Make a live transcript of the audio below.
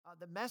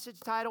The message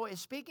title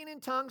is Speaking in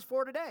Tongues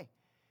for Today.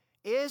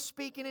 Is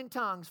speaking in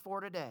tongues for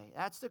today?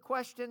 That's the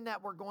question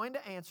that we're going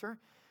to answer.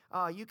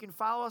 You can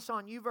follow us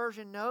on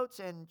YouVersion Notes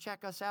and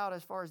check us out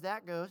as far as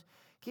that goes.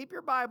 Keep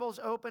your Bibles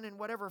open in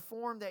whatever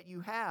form that you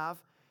have,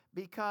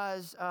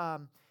 because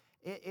I'm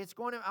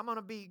going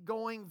to be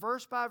going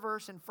verse by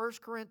verse in 1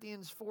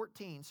 Corinthians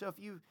 14. So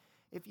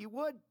if you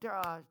would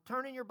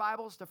turn in your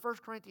Bibles to 1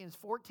 Corinthians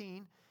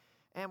 14,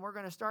 and we're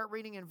going to start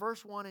reading in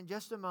verse 1 in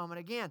just a moment.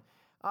 Again,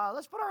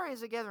 let's put our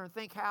hands together and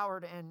thank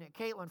Howard and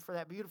Caitlin for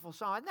that beautiful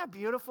song. Isn't that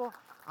beautiful?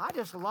 I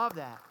just love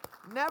that.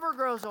 Never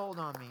grows old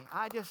on me.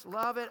 I just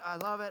love it. I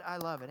love it. I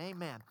love it.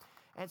 Amen.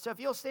 And so if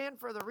you'll stand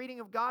for the reading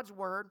of God's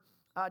Word,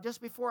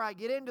 just before I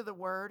get into the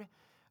Word,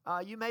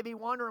 you may be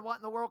wondering what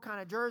in the world kind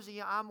of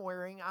jersey I'm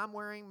wearing. I'm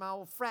wearing my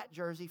old frat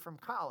jersey from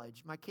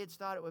college. My kids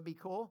thought it would be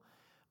cool.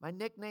 My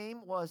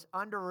nickname was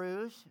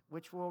Underoos,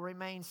 which will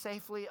remain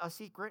safely a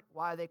secret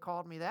why they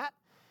called me that.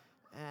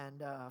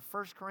 And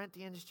 1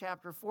 Corinthians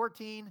chapter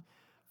 14,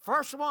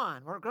 verse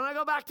 1. We're going to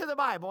go back to the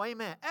Bible.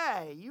 Amen.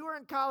 Hey, you were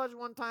in college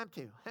one time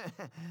too.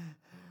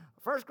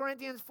 1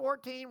 Corinthians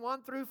 14,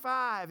 1 through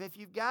 5. If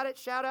you've got it,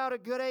 shout out a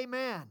good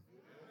amen. Amen.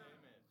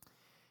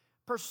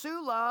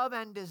 Pursue love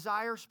and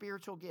desire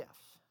spiritual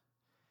gifts,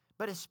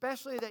 but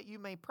especially that you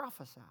may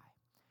prophesy.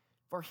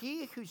 For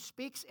he who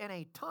speaks in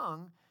a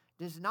tongue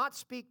does not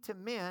speak to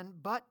men,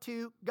 but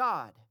to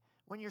God.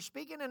 When you're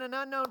speaking in an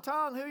unknown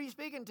tongue, who are you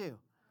speaking to?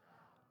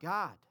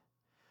 God.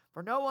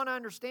 For no one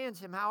understands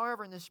him.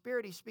 However, in the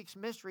Spirit he speaks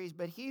mysteries,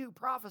 but he who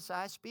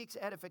prophesies speaks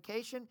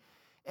edification,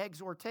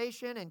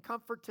 exhortation, and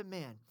comfort to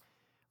men.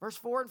 Verse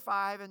 4 and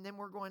 5, and then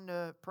we're going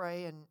to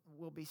pray and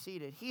we'll be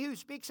seated. He who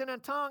speaks in a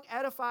tongue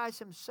edifies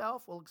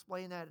himself. We'll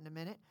explain that in a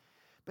minute.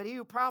 But he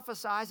who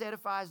prophesies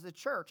edifies the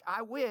church.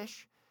 I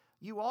wish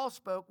you all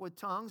spoke with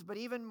tongues, but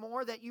even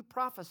more that you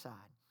prophesied.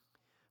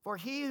 For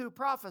he who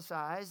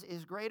prophesies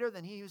is greater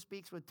than he who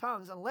speaks with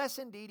tongues, unless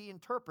indeed he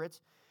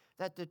interprets,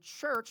 that the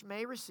church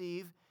may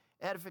receive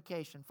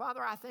edification.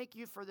 Father, I thank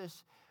you for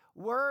this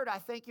word. I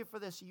thank you for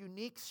this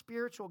unique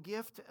spiritual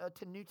gift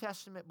to New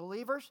Testament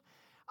believers.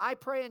 I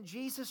pray in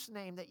Jesus'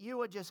 name that you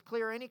would just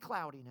clear any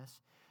cloudiness.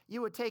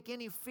 You would take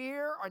any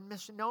fear or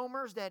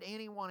misnomers that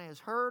anyone has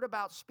heard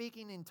about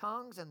speaking in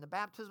tongues and the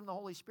baptism of the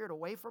Holy Spirit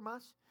away from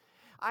us.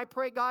 I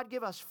pray, God,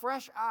 give us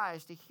fresh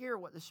eyes to hear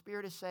what the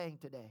Spirit is saying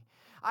today.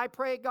 I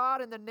pray,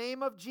 God, in the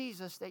name of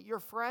Jesus, that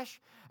your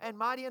fresh and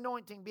mighty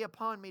anointing be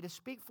upon me to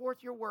speak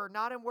forth your word,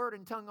 not in word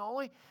and tongue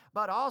only,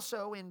 but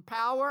also in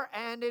power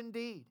and in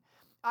deed.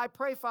 I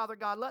pray, Father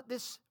God, let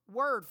this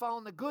word fall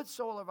in the good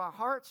soil of our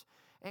hearts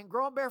and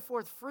grow and bear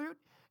forth fruit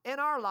in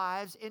our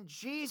lives. In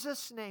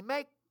Jesus' name,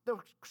 make the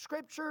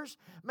scriptures,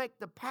 make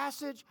the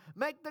passage,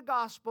 make the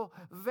gospel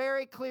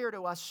very clear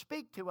to us.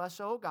 Speak to us,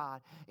 oh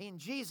God. In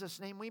Jesus'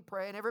 name we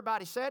pray. And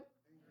everybody said,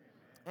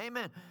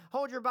 Amen.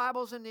 Hold your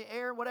Bibles in the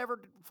air,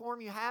 whatever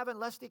form you have, and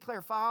let's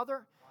declare,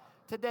 Father,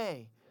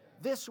 today,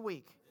 this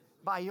week,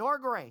 by your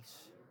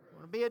grace, I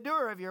want to be a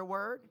doer of your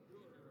word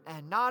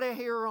and not a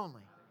hearer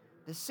only,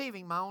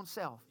 deceiving my own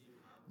self.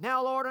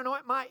 Now, Lord,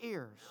 anoint my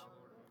ears,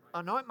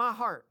 anoint my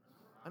heart,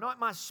 anoint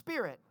my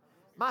spirit,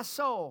 my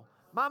soul,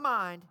 my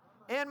mind,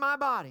 and my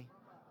body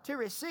to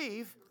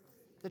receive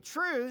the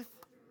truth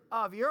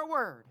of your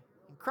word.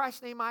 In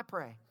Christ's name I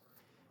pray.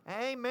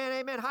 Amen,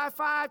 amen. High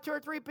five 2 or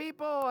 3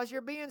 people as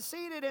you're being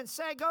seated and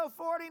say, go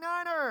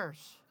 49ers.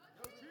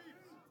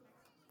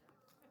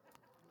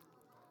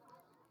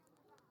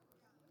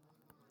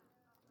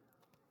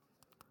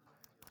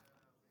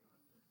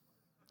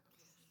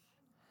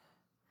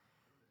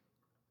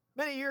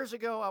 Many years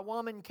ago, a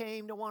woman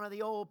came to one of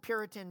the old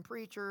Puritan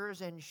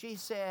preachers and she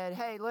said,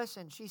 hey,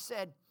 listen, she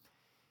said,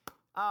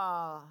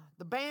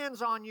 the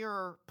bands on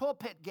your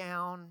pulpit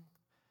gown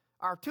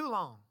are too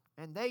long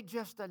and they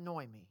just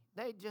annoy me.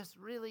 They just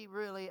really,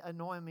 really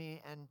annoy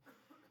me. And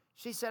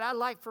she said, I'd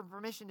like for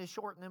permission to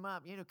shorten them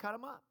up, cut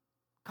them up.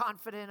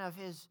 Confident of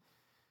his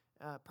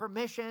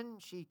permission,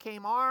 she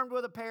came armed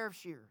with a pair of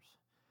shears.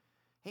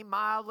 He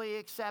mildly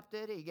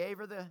accepted. He gave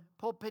her the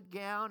pulpit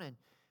gown and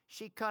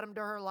she cut them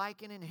to her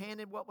liking and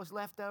handed what was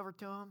left over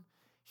to him.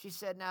 She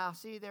said, now,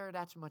 see there,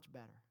 that's much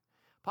better.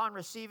 Upon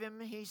receiving him,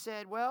 he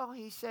said,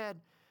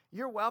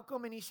 you're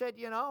welcome. And he said,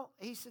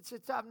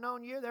 since I've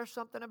known you, there's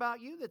something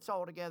about you that's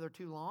altogether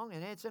too long.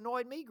 And it's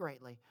annoyed me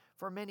greatly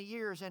for many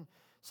years. And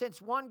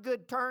since one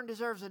good turn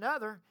deserves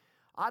another,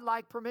 I'd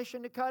like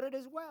permission to cut it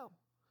as well.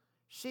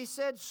 She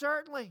said,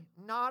 certainly,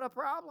 not a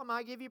problem.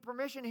 I give you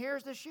permission.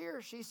 Here's the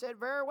shears. She said,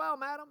 very well,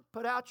 madam,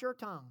 put out your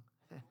tongue.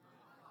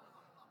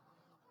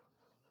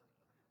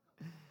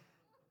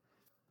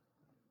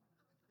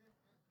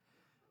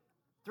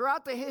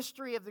 Throughout the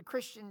history of the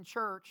Christian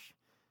church,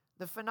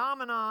 the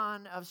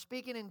phenomenon of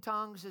speaking in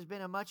tongues has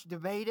been a much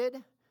debated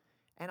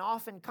and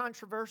often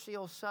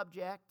controversial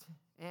subject.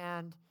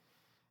 And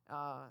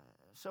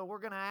so we're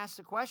going to ask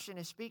the question,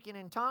 is speaking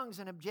in tongues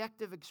an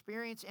objective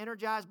experience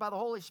energized by the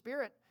Holy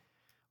Spirit?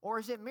 Or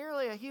is it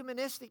merely a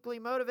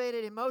humanistically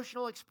motivated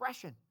emotional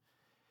expression?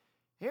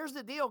 Here's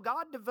the deal.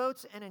 God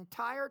devotes an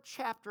entire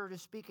chapter to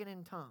speaking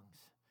in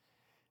tongues.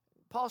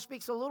 Paul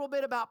speaks a little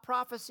bit about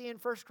prophecy in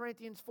 1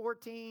 Corinthians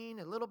 14,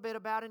 a little bit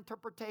about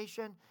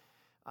interpretation,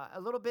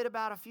 a little bit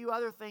about a few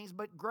other things,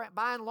 but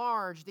by and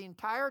large, the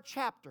entire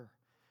chapter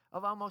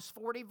of almost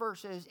 40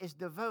 verses is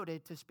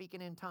devoted to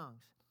speaking in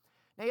tongues.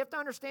 Now, you have to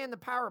understand the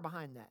power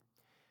behind that.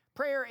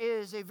 Prayer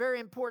is a very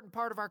important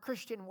part of our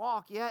Christian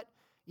walk, yet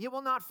you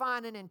will not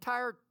find an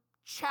entire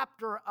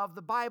chapter of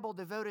the Bible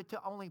devoted to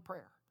only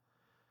prayer.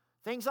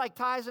 Things like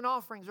tithes and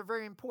offerings are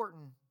very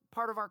important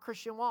part of our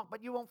Christian walk,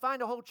 but you won't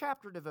find a whole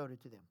chapter devoted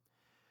to them.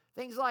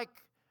 Things like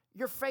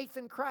your faith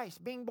in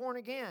Christ, being born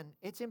again,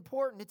 it's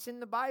important. It's in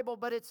the Bible,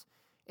 but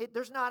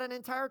there's not an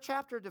entire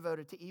chapter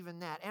devoted to even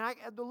that. And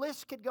the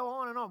list could go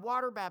on and on,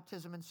 water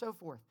baptism and so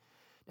forth.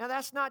 Now,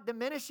 that's not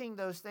diminishing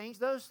those things.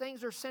 Those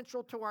things are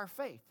central to our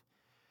faith.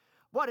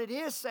 What it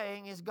is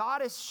saying is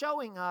God is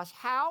showing us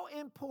how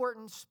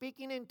important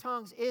speaking in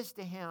tongues is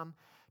to Him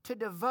to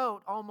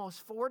devote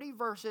almost 40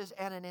 verses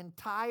and an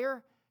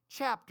entire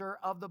chapter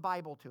of the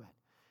Bible to it.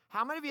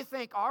 How many of you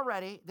think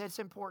already that it's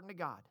important to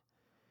God?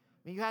 I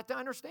mean, you have to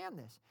understand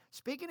this.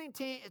 Speaking in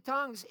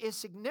tongues is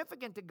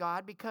significant to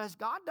God because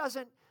God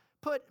doesn't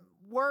put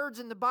words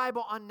in the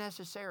Bible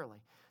unnecessarily.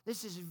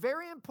 This is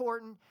very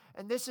important,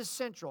 and this is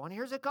central. And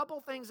here's a couple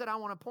things that I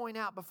want to point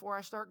out before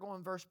I start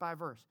going verse by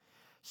verse.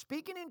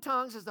 Speaking in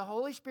tongues, as the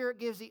Holy Spirit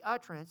gives the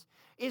utterance,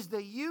 is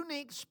the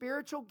unique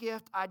spiritual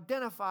gift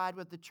identified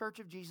with the Church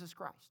of Jesus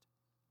Christ.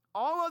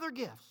 All other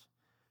gifts,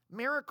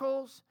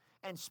 miracles,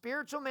 and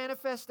spiritual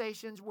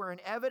manifestations were in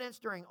evidence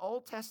during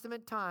Old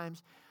Testament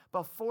times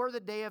before the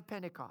day of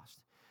Pentecost.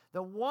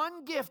 The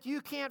one gift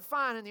you can't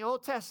find in the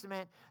Old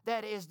Testament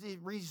that is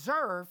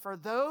reserved for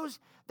those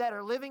that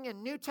are living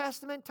in New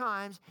Testament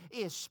times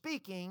is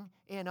speaking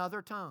in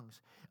other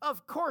tongues.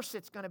 Of course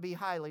it's going to be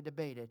highly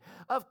debated.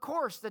 Of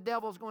course the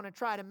devil's going to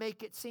try to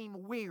make it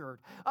seem weird.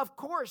 Of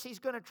course he's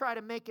going to try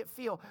to make it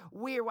feel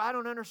weird. I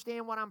don't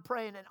understand what I'm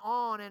praying, and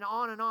on and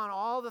on and on,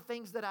 all the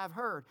things that I've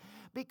heard.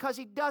 Because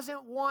he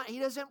doesn't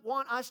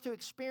want us to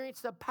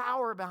experience the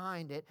power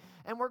behind it.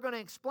 And we're going to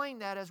explain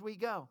that as we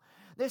go.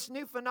 This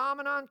new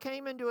phenomenon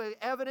came into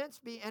evidence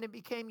and it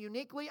became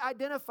uniquely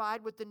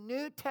identified with the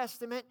New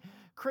Testament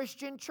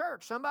Christian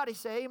church. Somebody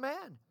say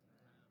amen.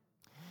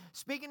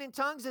 Speaking in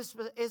tongues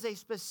is a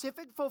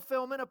specific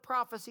fulfillment of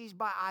prophecies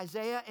by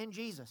Isaiah and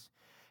Jesus.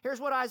 Here's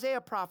what Isaiah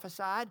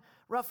prophesied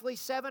roughly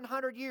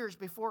 700 years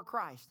before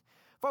Christ.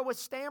 For with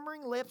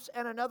stammering lips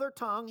and another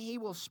tongue he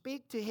will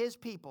speak to his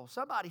people.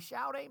 Somebody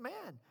shout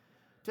amen.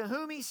 To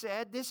whom he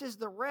said, this is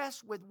the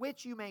rest with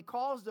which you may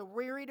cause the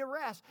weary to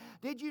rest.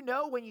 Did you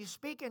know when you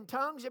speak in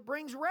tongues, it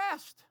brings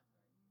rest?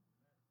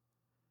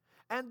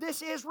 And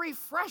this is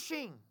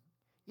refreshing.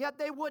 Yet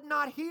they would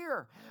not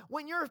hear.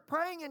 When you're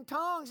praying in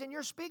tongues and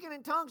you're speaking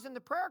in tongues in the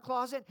prayer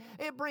closet,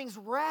 it brings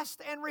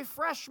rest and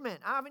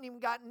refreshment. I haven't even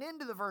gotten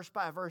into the verse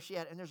by verse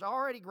yet, and there's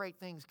already great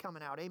things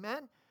coming out.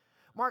 Amen?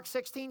 Mark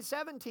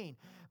 16:17.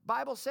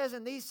 Bible says,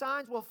 and these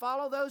signs will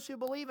follow those who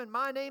believe in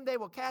my name. They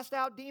will cast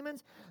out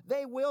demons.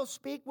 They will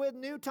speak with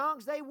new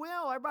tongues. They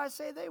will. Everybody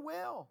say they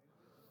will.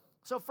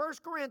 So 1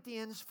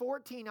 Corinthians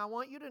 14, I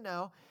want you to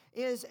know,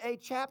 is a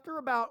chapter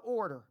about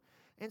order.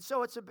 And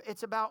so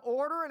it's about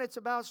order, and it's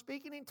about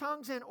speaking in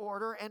tongues in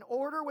order, and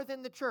order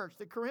within the church.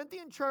 The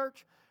Corinthian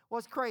church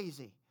was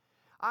crazy.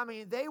 I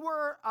mean, they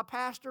were a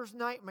pastor's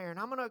nightmare.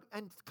 And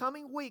in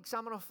coming weeks,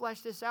 I'm going to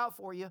flesh this out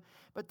for you.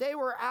 But they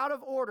were out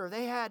of order.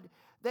 They had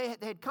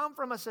come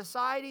from a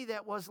society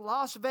that was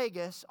Las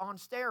Vegas on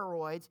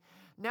steroids.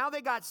 Now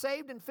they got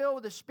saved and filled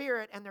with the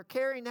Spirit, and they're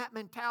carrying that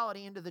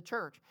mentality into the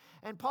church.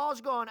 And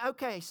Paul's going,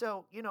 okay,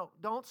 so,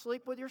 don't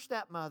sleep with your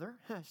stepmother.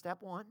 Step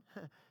one,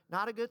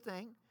 not a good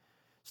thing.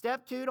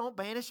 Step two, don't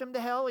banish them to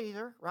hell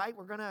either, right?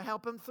 We're going to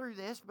help them through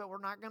this, but we're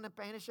not going to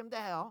banish them to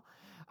hell.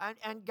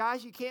 And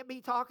guys, you can't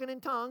be talking in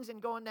tongues and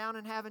going down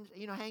and having,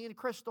 hanging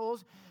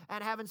crystals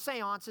and having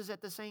seances at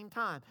the same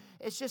time.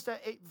 It's just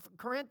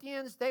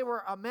Corinthians, they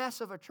were a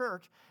mess of a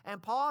church. And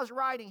Paul is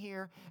writing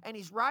here, and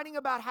he's writing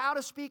about how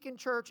to speak in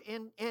church,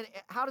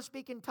 how to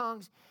speak in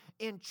tongues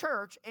in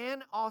church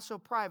and also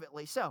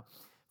privately. So,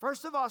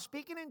 first of all,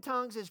 speaking in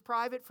tongues is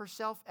private for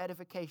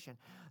self-edification.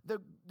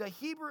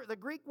 The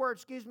Greek word,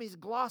 is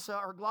glossa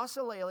or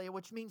glossolalia,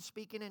 which means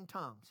speaking in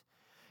tongues.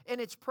 And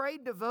it's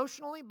prayed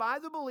devotionally by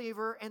the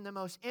believer in the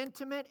most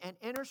intimate and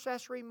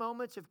intercessory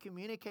moments of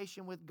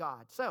communication with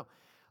God. So,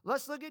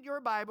 let's look at your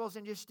Bibles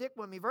and just stick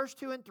with me. Verse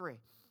 2 and 3.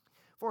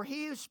 For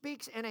he who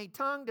speaks in a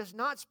tongue does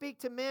not speak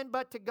to men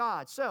but to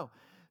God. So,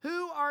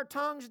 who are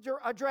tongues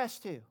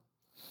addressed to?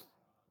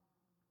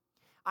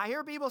 I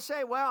hear people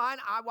say, well,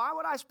 why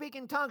would I speak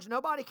in tongues?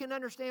 Nobody can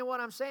understand what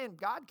I'm saying.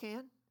 God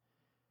can.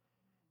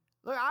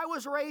 Look, I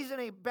was raised in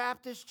a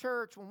Baptist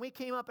church. When we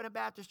came up in a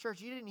Baptist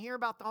church, you didn't hear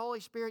about the Holy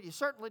Spirit. You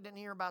certainly didn't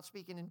hear about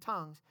speaking in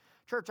tongues.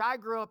 Church I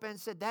grew up in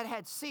said that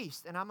had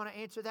ceased, and I'm going to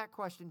answer that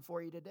question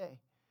for you today.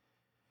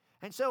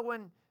 And so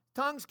when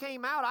tongues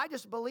came out, I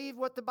just believed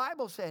what the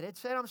Bible said. It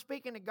said I'm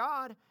speaking to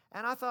God,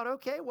 and I thought,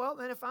 okay, well,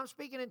 then if I'm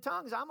speaking in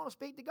tongues, I'm going to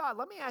speak to God.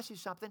 Let me ask you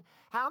something.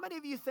 How many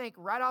of you think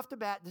right off the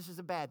bat this is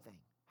a bad thing?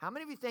 How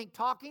many of you think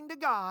talking to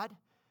God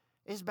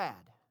is bad?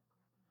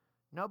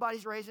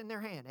 Nobody's raising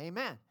their hand.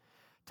 Amen.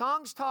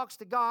 Tongues talks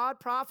to God.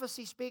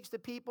 Prophecy speaks to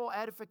people,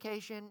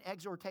 edification,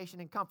 exhortation,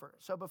 and comfort.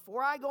 So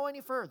before I go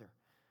any further,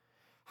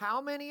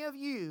 how many of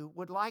you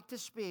would like to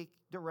speak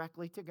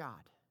directly to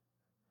God?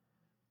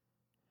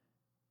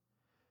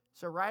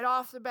 So right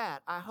off the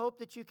bat, I hope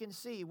that you can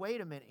see,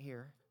 wait a minute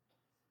here,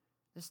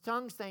 this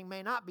tongues thing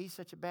may not be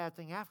such a bad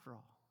thing after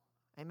all.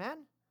 Amen?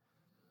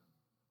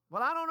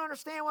 Well, I don't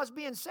understand what's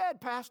being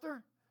said,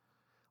 Pastor.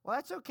 Well,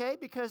 that's okay,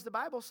 because the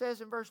Bible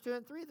says in verse 2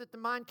 and 3 that the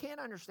mind can't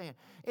understand.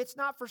 It's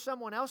not for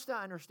someone else to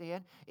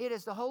understand. It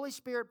is the Holy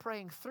Spirit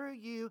praying through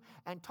you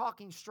and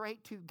talking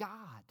straight to God.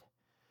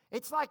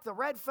 It's like the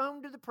red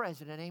phone to the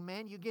president,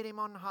 amen? You get him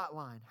on the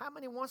hotline. How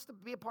many wants to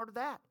be a part of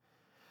that?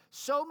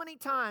 So many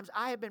times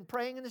I have been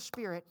praying in the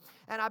Spirit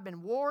and I've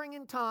been warring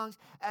in tongues,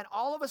 and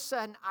all of a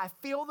sudden I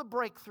feel the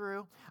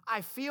breakthrough.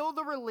 I feel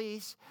the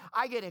release.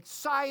 I get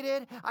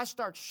excited. I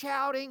start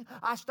shouting.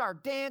 I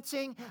start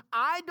dancing.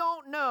 I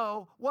don't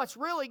know what's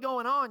really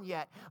going on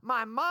yet.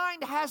 My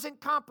mind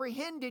hasn't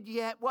comprehended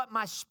yet what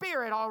my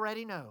spirit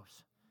already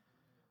knows.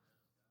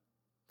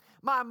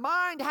 My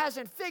mind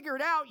hasn't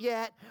figured out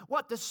yet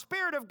what the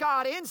Spirit of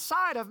God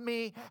inside of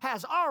me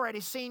has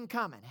already seen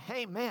coming.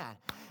 Amen.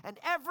 And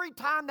every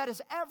time that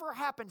has ever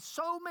happened,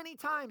 so many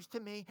times to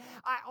me,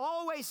 I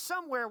always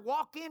somewhere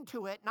walk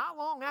into it, not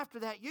long after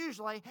that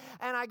usually,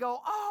 and I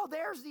go, oh,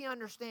 there's the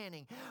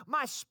understanding.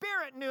 My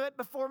spirit knew it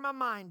before my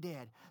mind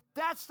did.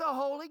 That's the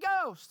Holy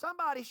Ghost.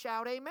 Somebody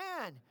shout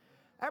amen.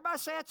 Everybody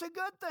say it's a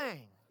good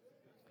thing.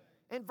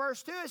 In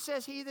verse 2, it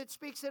says, he that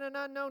speaks in an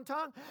unknown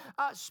tongue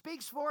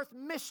speaks forth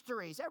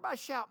mysteries. Everybody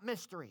shout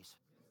mysteries.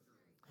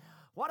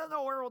 What in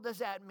the world does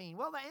that mean?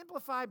 Well, the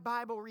Amplified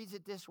Bible reads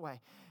it this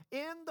way.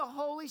 In the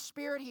Holy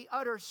Spirit, he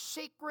utters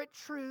secret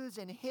truths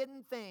and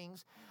hidden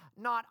things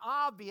not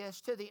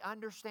obvious to the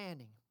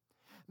understanding.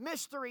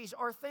 Mysteries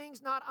are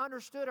things not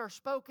understood or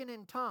spoken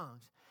in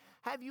tongues.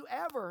 Have you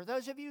ever,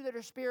 those of you that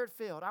are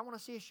Spirit-filled, I want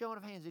to see a showing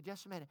of hands in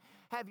just a minute.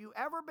 Have you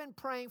ever been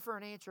praying for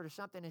an answer to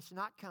something that's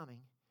not coming?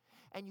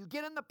 And you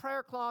get in the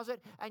prayer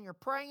closet and you're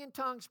praying in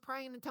tongues,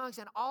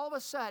 and all of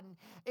a sudden,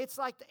 it's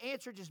like the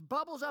answer just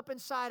bubbles up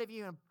inside of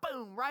you and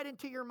boom, right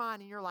into your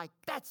mind, and you're like,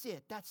 that's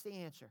it, that's the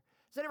answer.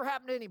 Has that ever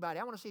happened to anybody?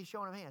 I want to see a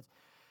showing of hands.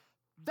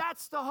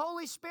 That's the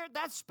Holy Spirit.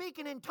 That's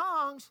speaking in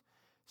tongues,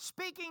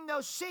 speaking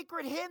those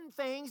secret hidden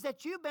things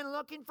that you've been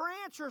looking for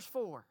answers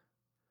for.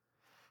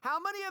 How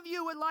many of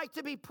you would like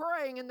to be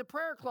praying in the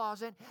prayer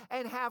closet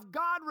and have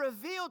God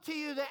reveal to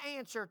you the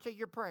answer to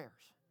your prayers?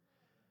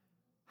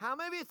 How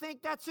many of you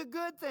think that's a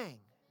good thing?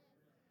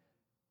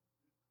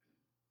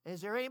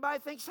 Is there anybody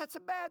who thinks that's a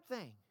bad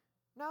thing?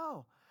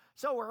 No.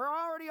 So we're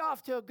already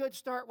off to a good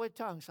start with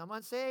tongues.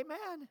 Someone say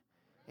amen.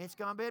 It's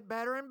going to get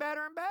better and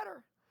better and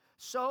better.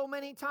 So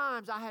many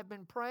times I have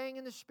been praying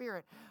in the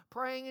Spirit,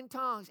 praying in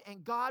tongues,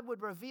 and God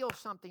would reveal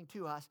something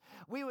to us.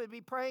 We would be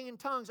praying in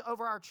tongues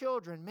over our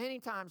children many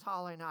times,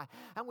 Holly and I,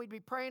 and we'd be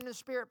praying in the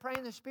Spirit,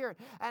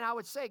 and I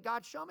would say,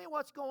 God, show me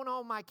what's going on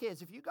with my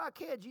kids. If you got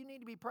kids, you need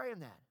to be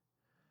praying that.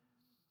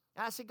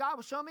 And I said, God,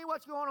 well, show me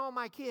what's going on with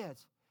my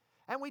kids.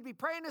 And we'd be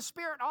praying in the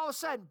Spirit, and all of a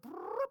sudden,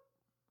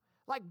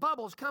 like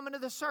bubbles coming to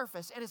the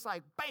surface, and it's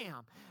like,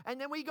 bam. And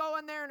then we go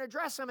in there and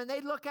address them, and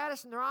they'd look at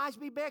us, and their eyes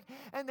be big,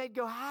 and they'd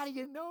go, how do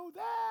you know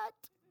that?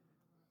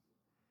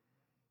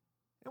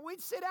 And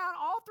we'd sit down,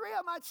 all three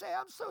of them, I'd say,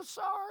 I'm so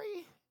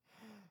sorry.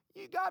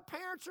 You got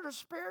parents that are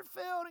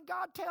Spirit-filled, and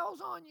God tells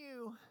on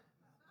you.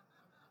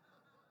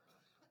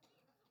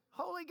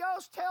 Holy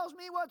Ghost tells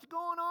me what's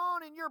going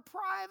on in your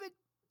private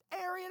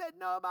area that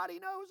nobody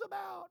knows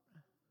about.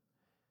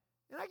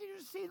 And I can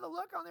just see the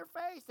look on their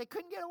face. They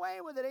couldn't get away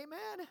with it,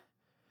 amen?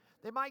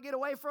 They might get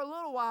away for a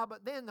little while,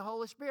 but then the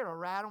Holy Spirit will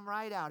rat them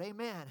right out,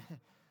 amen?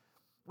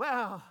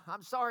 Well,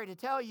 I'm sorry to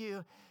tell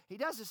you, he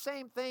does the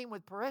same thing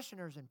with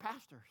parishioners and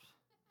pastors.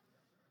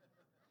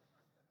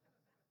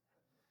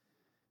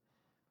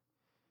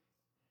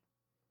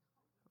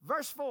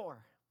 Verse 4.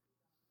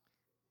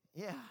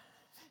 Yeah.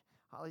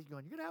 Holly's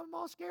going, you're going to have them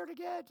all scared to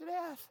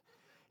death.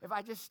 If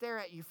I just stare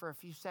at you for a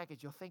few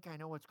seconds, you'll think I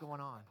know what's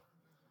going on.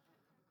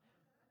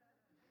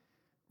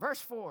 Verse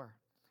 4,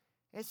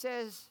 it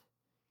says,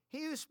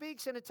 he who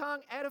speaks in a tongue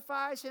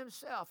edifies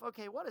himself.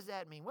 Okay, what does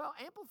that mean? Well,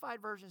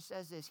 Amplified Version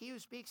says this, he who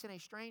speaks in a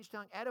strange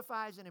tongue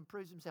edifies and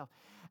improves himself.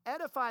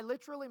 Edify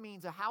literally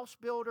means a house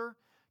builder,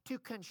 to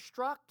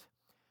construct,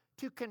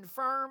 to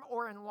confirm,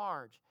 or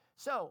enlarge.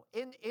 So,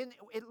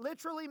 it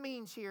literally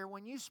means here,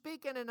 when you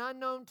speak in an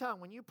unknown tongue,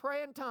 when you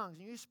pray in tongues,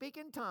 and you speak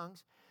in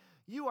tongues,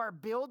 you are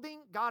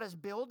building, God is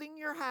building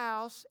your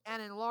house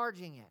and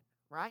enlarging it,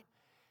 right?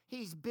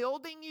 He's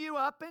building you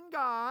up in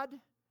God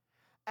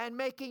and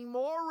making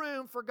more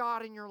room for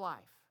God in your life.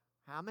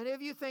 How many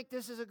of you think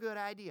this is a good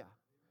idea?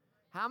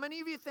 How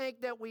many of you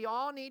think that we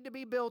all need to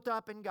be built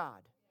up in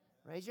God?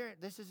 Raise your hand.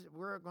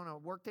 We're going to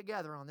work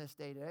together on this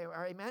day today.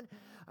 Amen?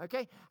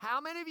 Okay. How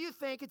many of you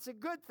think it's a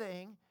good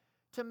thing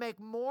to make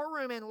more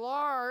room,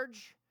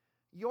 enlarge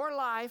your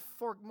life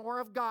for more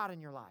of God in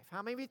your life?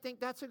 How many of you think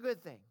that's a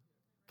good thing?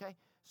 Okay,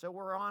 so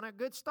we're on a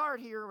good start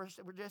here.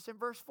 We're just in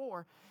verse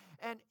 4.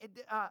 And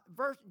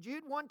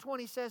Jude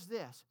 1:20 says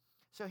this.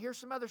 So here's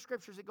some other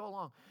scriptures that go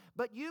along.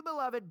 But you,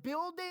 beloved,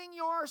 building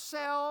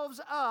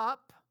yourselves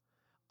up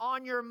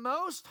on your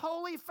most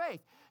holy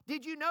faith.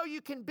 Did you know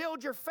you can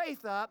build your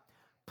faith up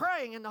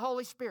praying in the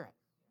Holy Spirit?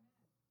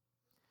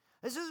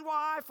 This is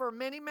why for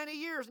many, many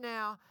years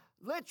now,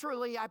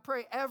 literally, I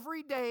pray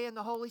every day in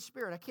the Holy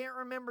Spirit. I can't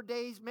remember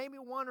days, maybe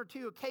one or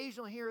two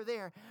occasionally here or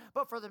there.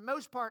 But for the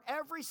most part,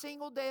 every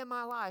single day of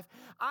my life,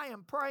 I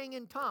am praying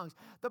in tongues.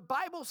 The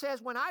Bible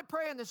says when I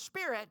pray in the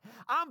Spirit,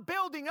 I'm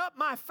building up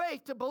my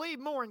faith to believe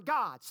more in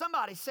God.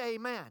 Somebody say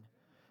amen.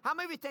 How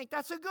many of you think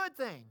that's a good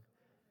thing?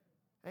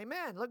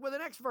 Amen. Look what the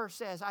next verse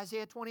says.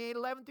 Isaiah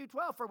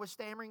 28:11-12. For with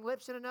stammering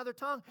lips and another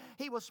tongue,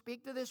 he will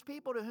speak to this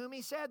people to whom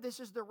he said, this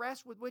is the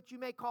rest with which you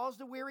may cause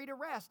the weary to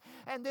rest.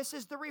 And this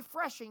is the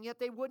refreshing, yet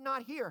they would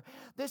not hear.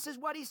 This is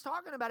what he's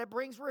talking about. It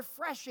brings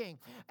refreshing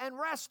and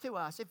rest to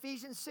us.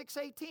 Ephesians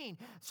 6:18.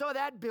 So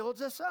that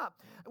builds us up.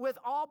 With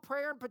all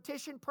prayer and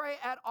petition, pray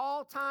at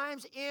all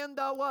times in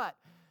the what?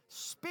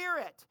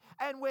 Spirit.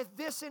 And with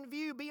this in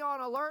view, be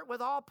on alert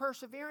with all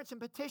perseverance and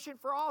petition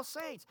for all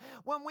saints.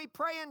 When we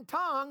pray in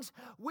tongues,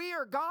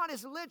 God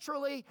is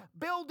literally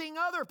building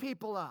other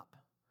people up.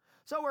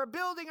 So we're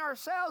building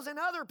ourselves and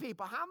other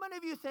people. How many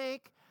of you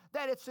think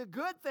that it's a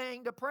good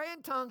thing to pray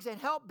in tongues and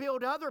help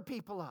build other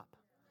people up?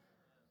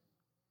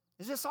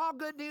 Is this all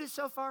good news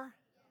so far?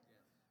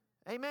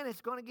 Amen.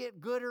 It's going to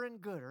get gooder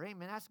and gooder.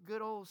 Amen. That's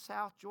good old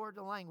South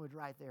Georgia language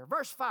right there.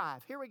 Verse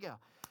 5. Here we go.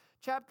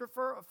 Chapter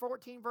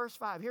 14, verse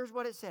 5. Here's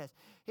what it says.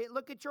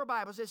 Look at your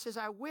Bibles. It says,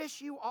 I wish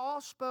you all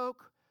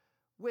spoke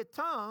with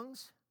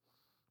tongues,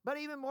 but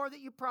even more that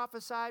you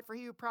prophesied, for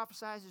he who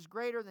prophesies is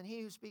greater than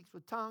he who speaks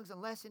with tongues,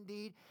 unless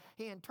indeed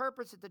he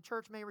interprets that the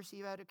church may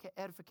receive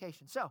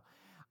edification. So,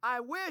 I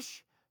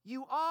wish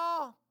you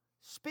all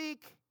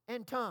speak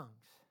in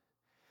tongues.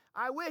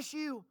 I wish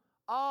you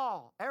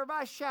all.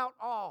 Everybody shout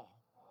all.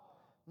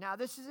 Now,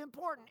 this is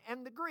important.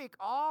 In the Greek,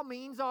 all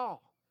means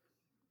all.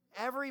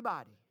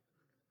 Everybody.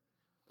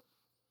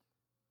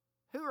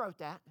 Who wrote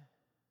that?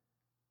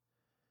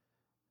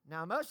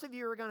 Now, most of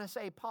you are going to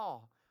say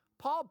Paul.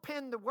 Paul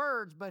penned the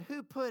words, but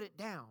who put it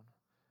down?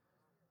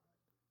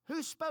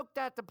 Who spoke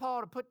that to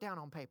Paul to put down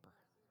on paper?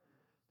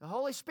 The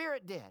Holy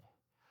Spirit did.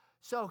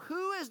 So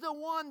who is the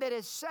one that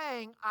is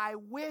saying, I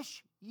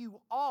wish you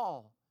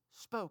all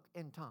spoke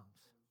in tongues?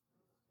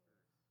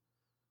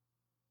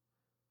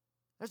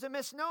 There's a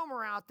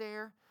misnomer out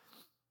there,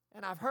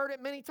 and I've heard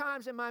it many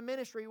times in my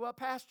ministry. Well,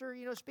 Pastor,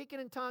 speaking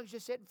in tongues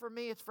just isn't for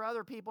me. It's for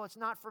other people. It's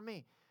not for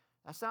me.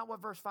 That's not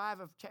what verse 5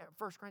 of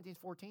 1 Corinthians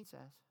 14 says.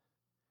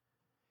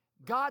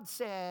 God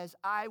says,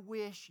 I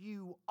wish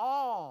you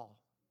all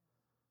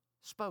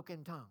spoke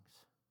in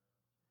tongues.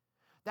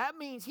 That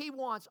means he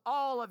wants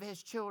all of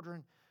his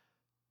children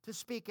to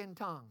speak in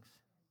tongues.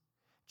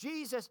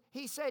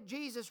 He said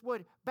Jesus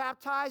would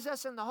baptize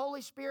us in the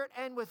Holy Spirit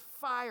and with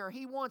fire.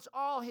 He wants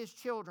all his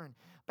children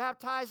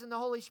baptized in the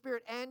Holy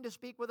Spirit and to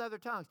speak with other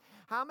tongues.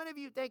 How many of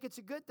you think it's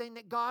a good thing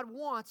that God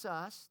wants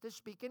us to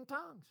speak in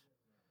tongues?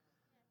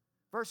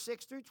 Verse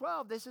 6 through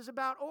 12, this is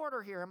about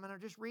order here. I'm going to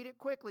just read it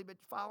quickly, but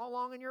follow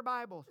along in your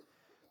Bibles.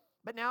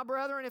 But now,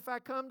 brethren, if I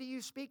come to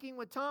you speaking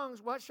with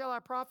tongues, what shall I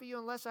profit you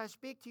unless I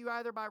speak to you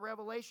either by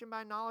revelation,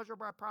 by knowledge, or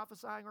by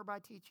prophesying, or by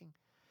teaching?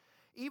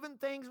 Even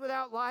things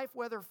without life,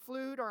 whether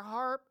flute or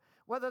harp,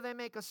 whether they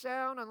make a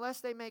sound,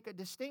 unless they make a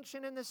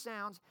distinction in the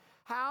sounds,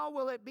 how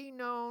will it be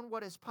known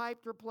what is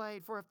piped or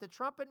played? For if the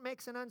trumpet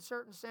makes an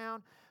uncertain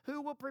sound,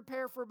 who will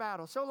prepare for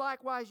battle? So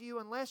likewise you,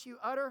 unless you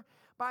utter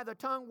by the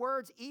tongue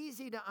words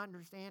easy to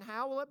understand,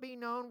 how will it be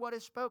known what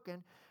is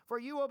spoken? For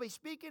you will be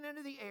speaking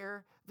into the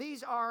air.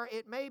 These are,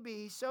 it may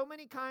be, so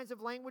many kinds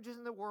of languages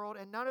in the world,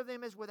 and none of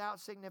them is without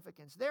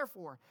significance.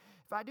 Therefore,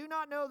 if I do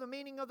not know the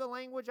meaning of the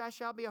language, I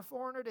shall be a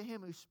foreigner to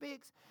him who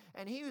speaks,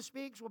 and he who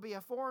speaks will be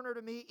a foreigner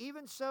to me.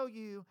 Even so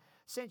you,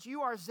 since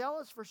you are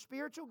zealous for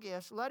spiritual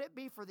gifts, let it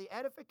be for the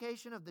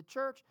edification of the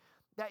church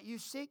that you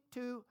seek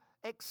to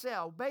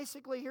excel.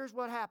 Basically, here's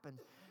what happened.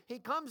 He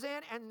comes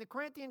in, and in the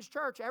Corinthians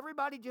church,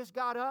 everybody just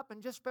got up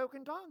and just spoke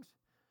in tongues.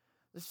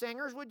 The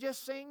singers would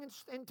just sing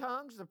in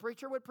tongues. The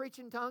preacher would preach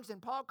in tongues. And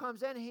Paul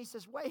comes in and he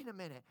says, wait a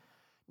minute.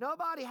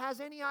 Nobody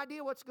has any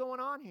idea what's going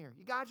on here.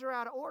 You guys are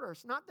out of order.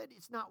 It's not that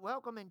it's not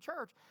welcome in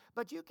church,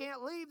 but you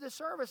can't leave the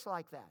service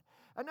like that.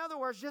 In other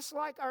words, just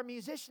like our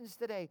musicians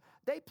today,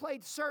 they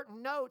played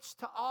certain notes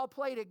to all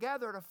play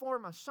together to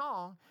form a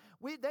song.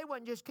 They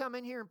wouldn't just come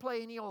in here and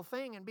play any old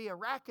thing and be a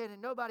racket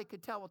and nobody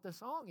could tell what the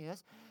song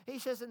is. He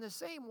says in the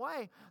same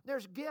way,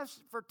 there's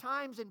gifts for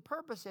times and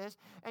purposes,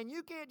 and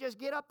you can't just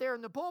get up there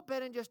in the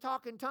pulpit and just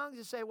talk in tongues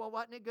and say, well,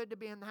 wasn't it good to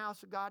be in the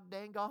house of God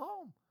today and go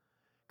home?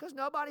 Because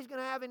nobody's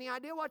going to have any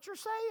idea what you're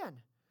saying.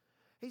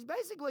 He's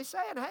basically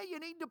saying, hey, you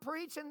need to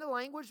preach in the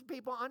language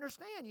people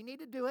understand. You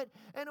need to do it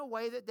in a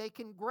way that they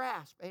can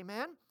grasp.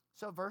 Amen?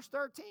 So verse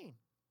 13.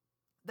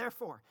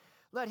 Therefore,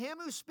 let him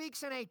who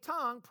speaks in a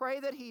tongue pray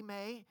that he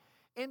may,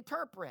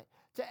 interpret,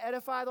 to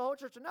edify the whole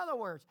church. In other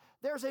words,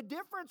 there's a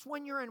difference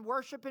when you're in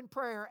worship and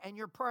prayer and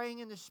you're praying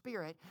in the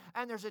Spirit.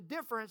 And there's a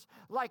difference,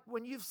 like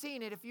when you've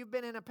seen it, if you've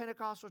been in a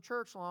Pentecostal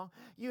church long,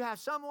 you have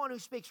someone who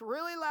speaks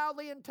really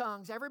loudly in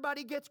tongues,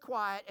 everybody gets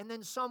quiet, and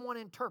then someone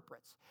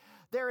interprets.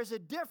 There is a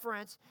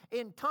difference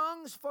in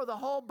tongues for the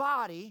whole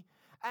body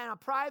and a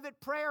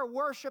private prayer,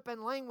 worship,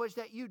 and language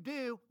that you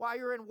do while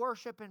you're in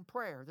worship and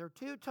prayer. They're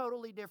two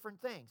totally different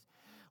things.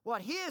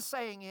 What he is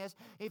saying is,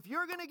 if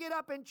you're going to get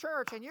up in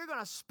church and you're going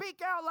to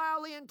speak out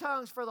loudly in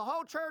tongues for the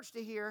whole church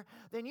to hear,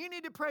 then you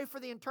need to pray for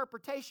the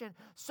interpretation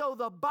so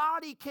the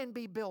body can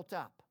be built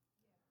up.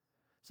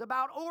 It's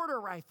about order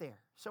right there.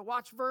 So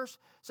verse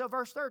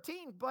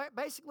 13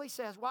 basically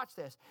says, watch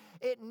this.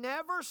 It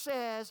never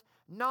says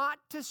not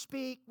to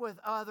speak with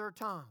other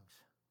tongues.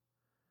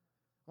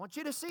 I want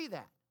you to see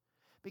that.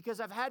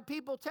 Because I've had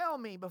people tell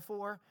me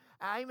before,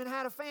 I even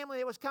had a family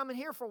that was coming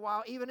here for a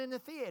while, even in the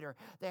theater.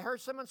 They heard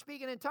someone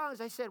speaking in tongues.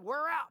 They said,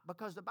 we're out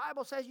because the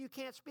Bible says you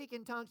can't speak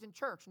in tongues in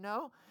church.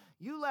 No,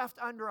 you left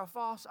under a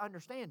false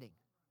understanding.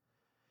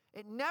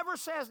 It never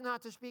says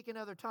not to speak in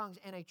other tongues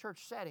in a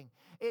church setting.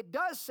 It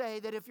does say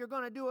that if you're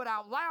going to do it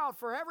out loud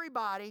for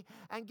everybody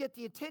and get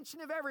the attention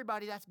of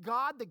everybody, that's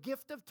God, the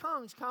gift of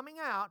tongues coming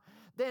out,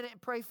 then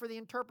pray for the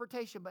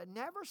interpretation. But it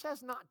never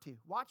says not to.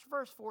 Watch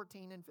verse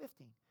 14 and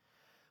 15.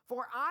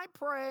 For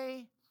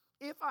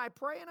if I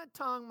pray in a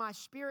tongue, my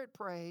spirit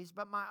prays,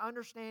 but my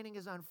understanding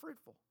is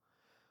unfruitful.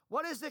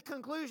 What is the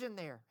conclusion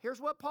there? Here's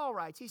what Paul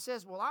writes. He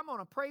says, well, I'm going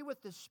to pray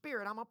with the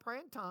Spirit. I'm going to pray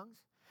in tongues.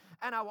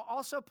 And I will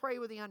also pray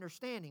with the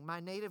understanding, my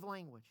native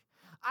language.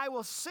 I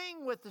will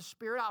sing with the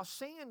Spirit. I'll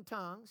sing in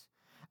tongues.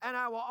 And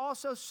I will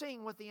also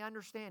sing with the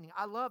understanding.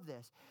 I love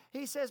this.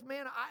 He says,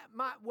 man,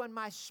 when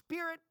my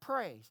spirit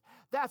prays,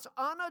 that's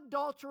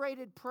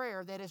unadulterated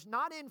prayer that is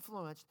not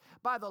influenced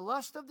by the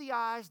lust of the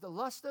eyes, the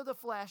lust of the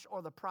flesh,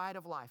 or the pride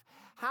of life.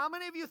 How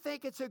many of you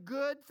think it's a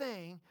good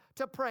thing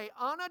to pray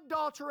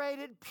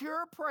unadulterated,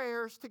 pure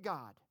prayers to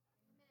God?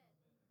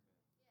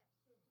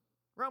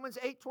 Romans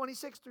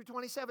 8:26 through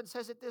 27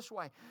 says it this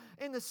way.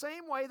 In the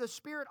same way, the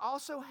Spirit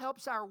also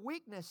helps our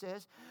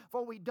weaknesses,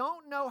 for we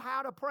don't know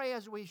how to pray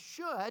as we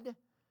should,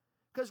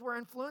 because we're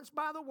influenced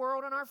by the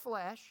world and our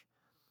flesh.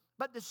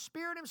 But the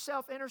Spirit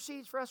Himself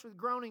intercedes for us with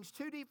groanings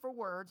too deep for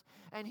words,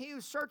 and He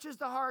who searches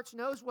the hearts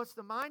knows what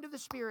the mind of the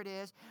Spirit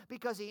is,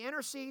 because He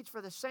intercedes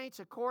for the saints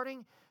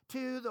according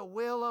to the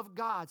will of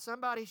God.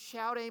 Somebody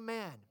shout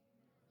amen.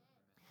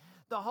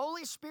 The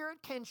Holy Spirit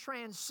can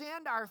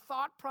transcend our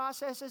thought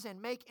processes and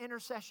make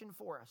intercession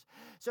for us.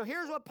 So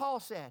here's what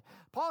Paul said.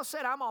 Paul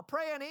said, I'm going to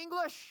pray in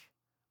English.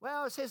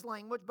 Well, it's his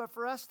language, but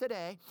for us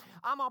today,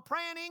 I'm going to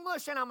pray in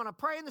English and I'm going to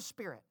pray in the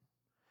Spirit.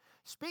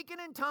 Speaking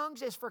in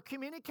tongues is for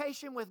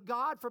communication with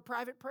God for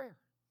private prayer.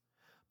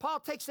 Paul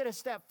takes it a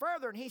step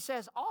further and he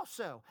says,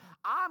 also,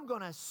 I'm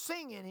going to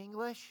sing in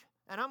English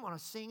and I'm going to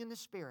sing in the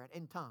Spirit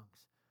in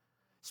tongues.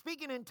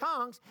 Speaking in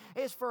tongues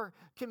is for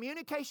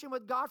communication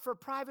with God for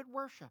private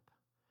worship.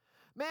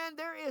 Man,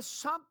 there is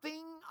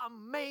something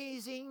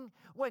amazing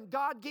when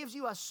God gives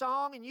you a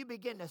song and you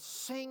begin to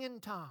sing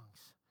in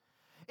tongues.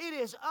 It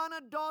is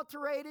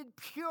unadulterated,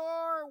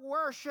 pure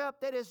worship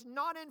that is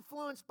not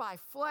influenced by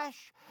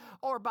flesh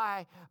or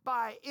by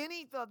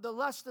any of the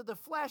lust of the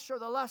flesh or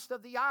the lust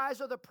of the eyes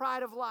or the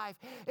pride of life.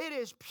 It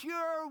is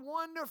pure,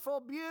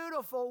 wonderful,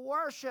 beautiful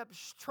worship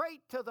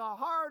straight to the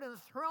heart and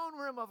throne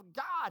room of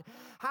God.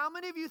 How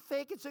many of you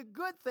think it's a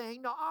good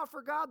thing to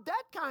offer God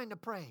that kind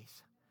of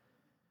praise?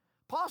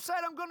 Paul said,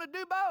 I'm going to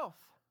do both.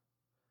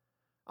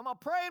 I'm going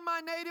to pray in my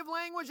native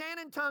language and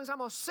in tongues. I'm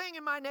going to sing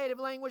in my native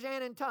language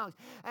and in tongues.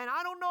 And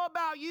I don't know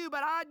about you,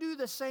 but I do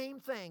the same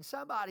thing.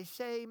 Somebody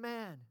say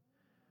amen.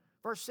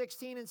 Verse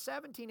 16 and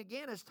 17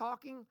 again is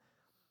talking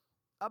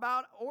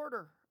about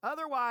order.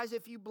 Otherwise,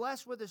 if you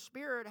bless with the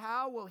Spirit,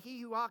 how will he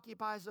who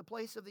occupies the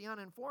place of the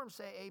uninformed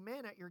say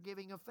amen at your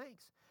giving of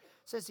thanks?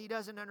 Says he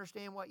doesn't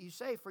understand what you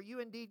say, for you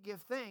indeed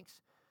give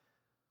thanks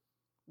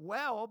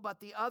well,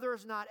 but the other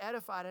is not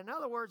edified. In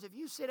other words, if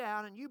you sit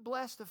down and you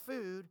bless the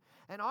food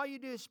and all you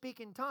do is speak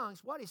in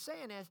tongues, what he's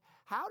saying is,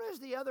 how does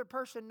the other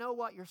person know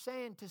what you're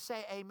saying to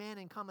say amen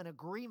and come in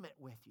agreement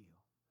with you?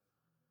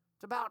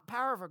 It's about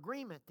power of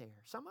agreement there.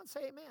 Someone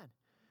say amen.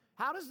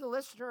 How does the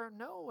listener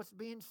know what's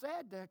being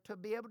said to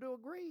be able to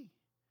agree?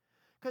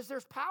 Because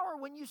there's power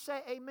when you say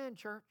amen,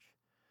 church.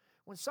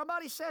 When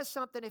somebody says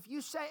something, if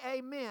you say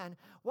amen,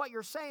 what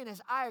you're saying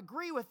is, I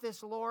agree with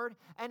this, Lord,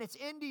 and it's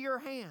into your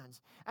hands.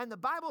 And the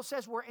Bible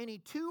says where any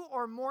two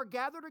or more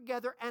gather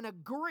together and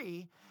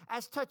agree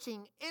as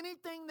touching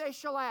anything they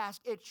shall ask,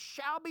 it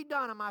shall be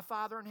done of my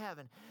Father in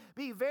heaven.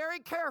 Be very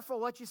careful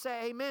what you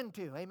say amen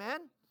to.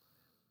 Amen?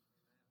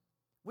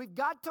 We've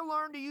got to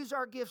learn to use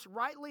our gifts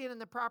rightly and in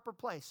the proper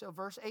place. So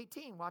verse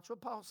 18, watch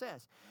what Paul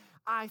says.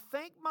 I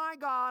thank my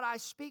God I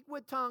speak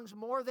with tongues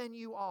more than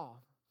you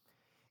all.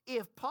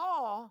 If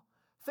Paul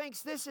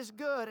thinks this is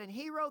good and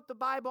he wrote the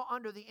Bible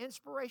under the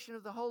inspiration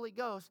of the Holy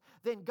Ghost,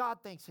 then God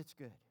thinks it's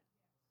good.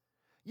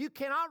 You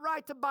cannot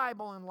write the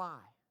Bible and lie.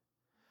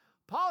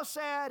 Paul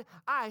said,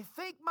 I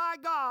thank my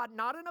God,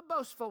 not in a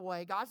boastful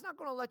way. God's not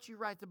going to let you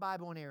write the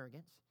Bible in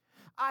arrogance.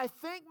 I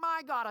thank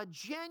my God, a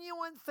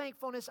genuine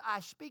thankfulness. I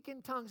speak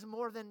in tongues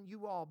more than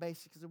you all,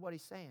 basically, is what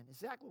he's saying.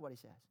 Exactly what he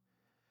says.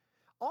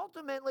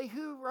 Ultimately,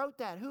 who wrote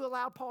that? Who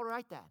allowed Paul to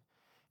write that?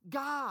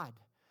 God.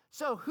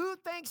 So who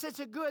thinks it's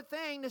a good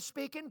thing to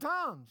speak in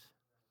tongues?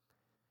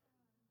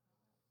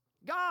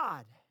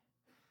 God.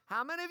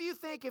 How many of you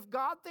think if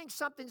God thinks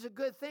something's a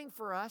good thing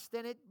for us,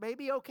 then it may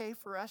be okay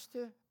for us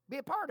to be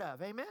a part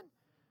of? Amen?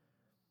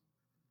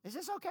 Is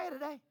this okay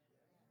today?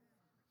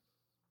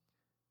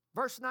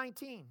 Verse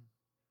 19.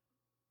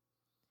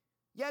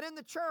 Yet in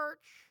the church,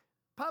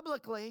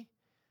 publicly,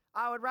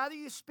 I would rather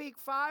you speak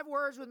 5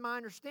 words with my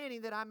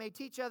understanding that I may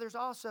teach others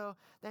also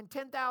than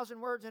 10,000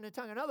 words in a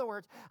tongue. In other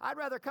words, I'd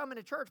rather come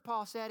into church,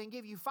 Paul said, and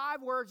give you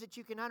 5 words that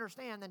you can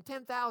understand than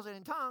 10,000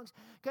 in tongues,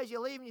 because you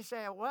leave and you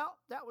say, well,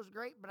 that was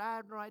great, but I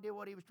have no idea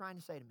what he was trying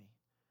to say to me.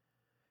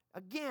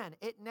 Again,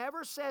 it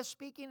never says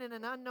speaking in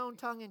an unknown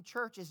tongue in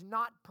church is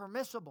not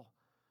permissible.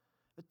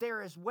 But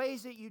there is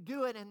ways that you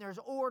do it, and there's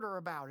order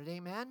about it.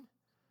 Amen?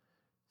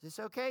 Is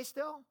this okay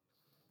still?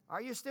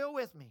 Are you still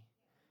with me?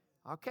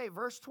 Okay,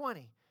 verse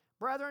 20.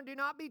 Brethren, do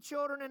not be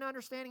children in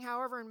understanding,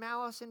 however, in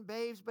malice and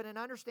babes, but in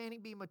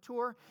understanding be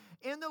mature.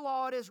 In the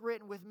law it is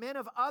written, with men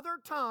of other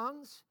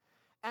tongues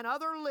and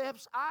other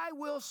lips, I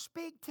will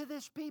speak to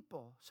this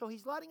people. So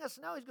he's letting us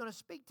know he's going to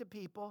speak to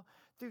people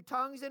through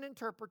tongues and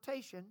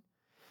interpretation.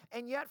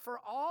 And yet for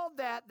all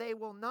that they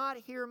will not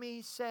hear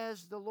me,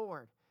 says the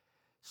Lord.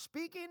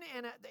 Speaking,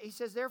 he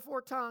says,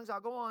 therefore tongues, I'll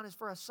go on, is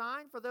for a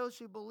sign for those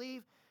who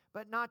believe,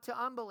 but not to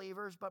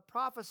unbelievers. But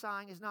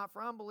prophesying is not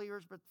for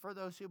unbelievers, but for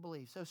those who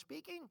believe. So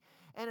speaking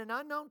in an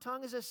unknown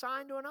tongue is a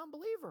sign to an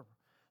unbeliever.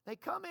 They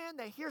come in,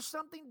 they hear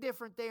something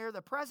different there.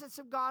 The presence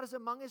of God is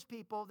among his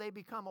people. They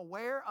become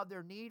aware of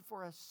their need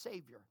for a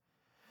Savior.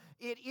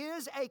 It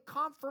is a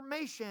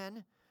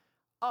confirmation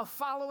of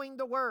following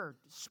the Word.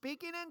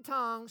 Speaking in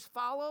tongues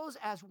follows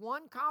as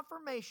one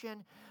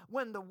confirmation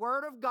when the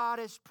Word of God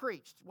is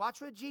preached.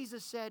 Watch what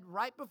Jesus said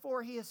right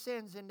before he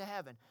ascends into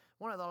heaven.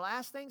 One of the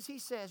last things he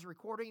says,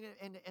 recording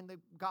in the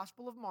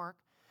Gospel of Mark,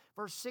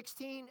 verse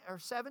 16 or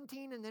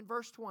 17 and then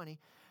verse 20,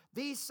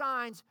 these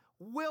signs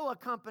will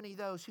accompany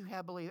those who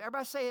have believed.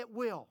 Everybody say it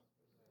will.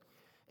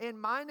 In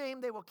my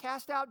name they will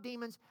cast out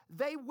demons.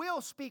 They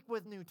will speak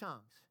with new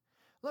tongues.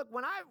 Look,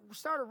 when I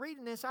started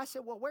reading this, I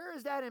said, well, where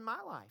is that in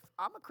my life?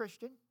 I'm a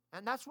Christian.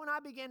 And that's when I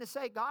began to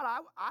say, God,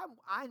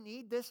 I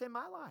need this in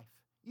my life.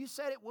 You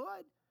said it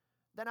would.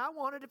 Then I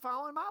wanted to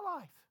follow in my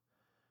life.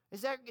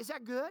 Is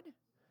that good?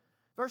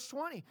 Verse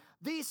 20,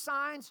 these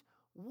signs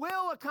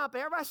will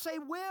accompany. Everybody say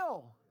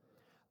will.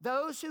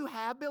 Those who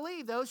have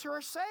believed, those who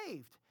are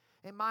saved.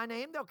 In my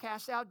name they'll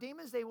cast out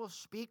demons. They will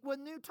speak with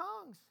new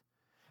tongues.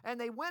 And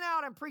they went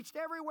out and preached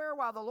everywhere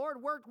while the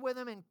Lord worked with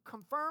them and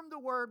confirmed the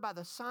word by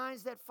the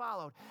signs that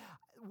followed.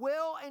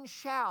 Will and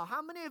shall.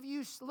 How many of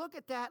you look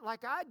at that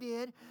like I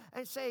did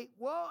and say,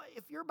 well,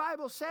 if your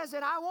Bible says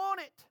it, I want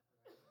it?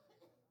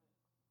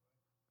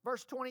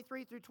 Verse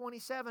 23 through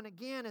 27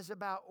 again is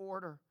about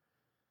order.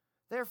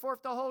 Therefore,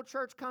 if the whole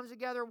church comes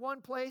together in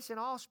one place and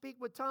all speak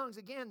with tongues,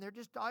 again,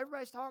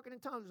 everybody's talking in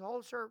tongues. The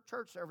whole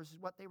church service is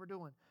what they were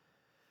doing.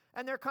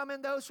 And there come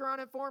in those who are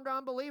uninformed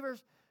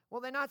unbelievers. Will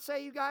they not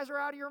say you guys are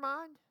out of your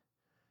mind?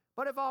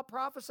 But if all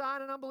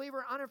prophesying an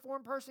unbeliever,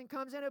 uninformed person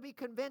comes in, he'll be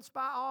convinced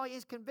by all. He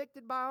is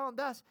convicted by all. And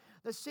thus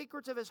the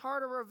secrets of his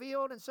heart are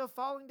revealed. And so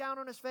falling down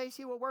on his face,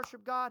 he will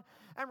worship God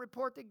and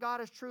report that God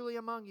is truly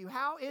among you.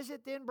 How is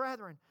it then,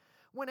 brethren?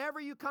 Whenever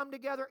you come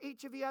together,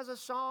 each of you has a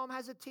psalm,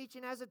 has a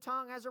teaching, has a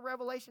tongue, has a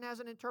revelation, has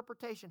an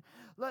interpretation.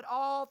 Let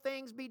all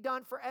things be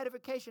done for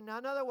edification. Now,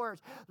 in other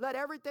words, let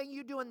everything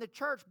you do in the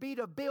church be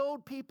to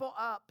build people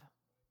up.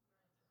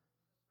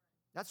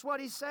 That's what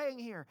he's saying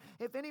here.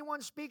 If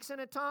anyone speaks in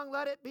a tongue,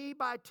 let it be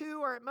by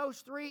 2 or at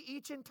most 3,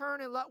 each in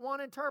turn, and let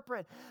one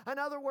interpret. In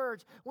other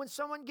words, when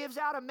someone gives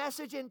out a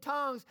message in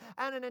tongues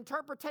and an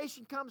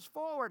interpretation comes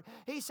forward,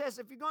 he says,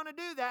 if you're going to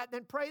do that,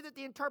 then pray that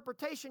the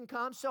interpretation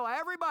comes so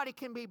everybody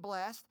can be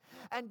blessed.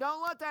 And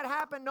don't let that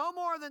happen no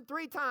more than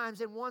 3 times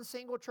in one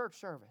single church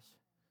service.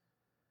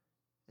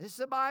 This is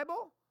the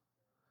Bible.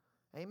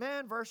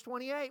 Amen. Verse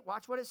 28,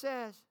 watch what it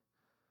says.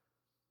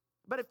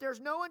 But if there's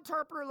no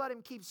interpreter, let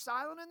him keep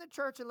silent in the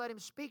church and let him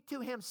speak to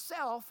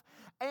himself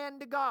and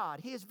to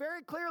God. He is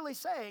very clearly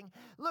saying,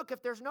 look,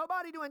 if there's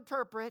nobody to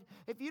interpret,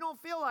 if you don't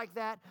feel like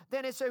that,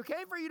 then it's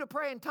okay for you to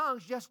pray in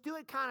tongues. Just do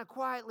it kind of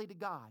quietly to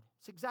God.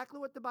 It's exactly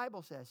what the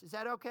Bible says. Is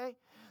that okay?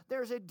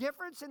 There's a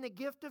difference in the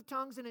gift of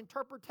tongues and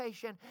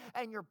interpretation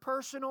and your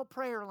personal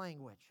prayer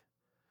language.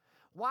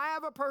 Why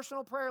have a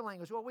personal prayer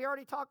language? Well, we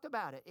already talked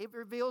about it. It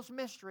reveals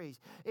mysteries.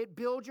 It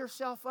builds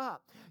yourself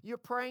up. You're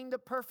praying the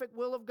perfect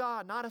will of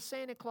God, not a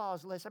Santa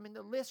Claus list. I mean,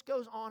 the list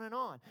goes on and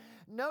on.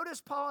 Notice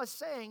Paul is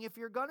saying, if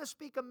you're going to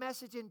speak a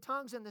message in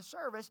tongues in the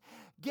service,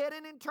 get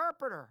an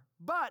interpreter.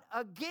 But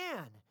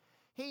again,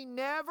 he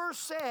never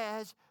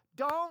says,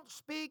 don't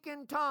speak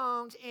in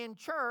tongues in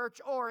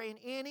church or in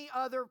any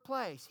other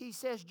place. He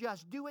says,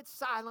 just do it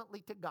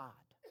silently to God.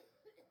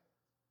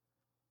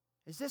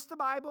 Is this the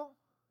Bible?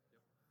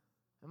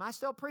 Am I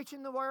still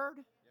preaching the Word?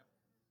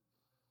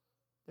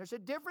 There's a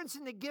difference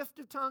in the gift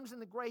of tongues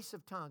and the grace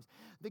of tongues.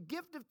 The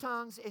gift of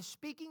tongues is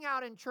speaking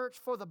out in church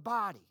for the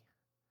body.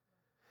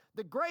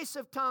 The grace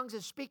of tongues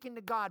is speaking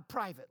to God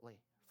privately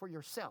for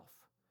yourself.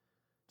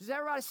 Does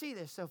everybody see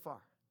this so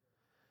far?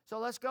 So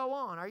let's go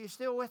on. Are you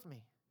still with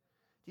me?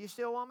 Do you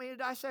still want me to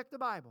dissect the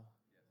Bible?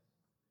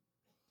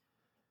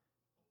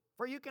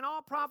 For you can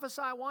all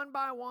prophesy one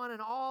by one,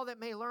 and all that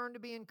may learn to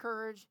be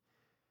encouraged.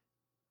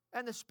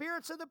 And the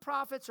spirits of the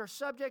prophets are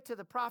subject to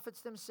the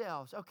prophets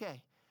themselves.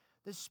 Okay.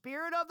 The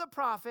spirit of the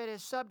prophet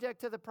is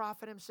subject to the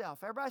prophet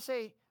himself. Everybody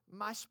say,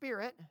 my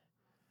spirit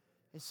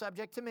is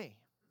subject to me.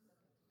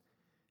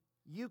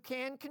 You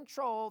can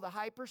control the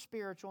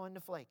hyper-spiritual and the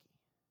flaky.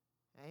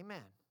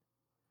 Amen.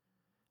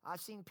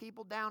 I've seen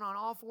people down on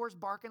all fours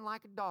barking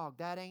like a dog.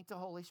 That ain't the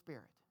Holy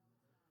Spirit.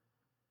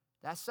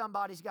 That's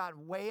somebody's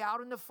gotten way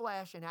out in the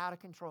flesh and out of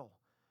control.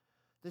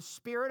 The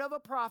spirit of a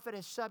prophet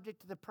is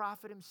subject to the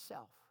prophet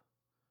himself.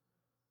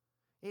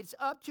 It's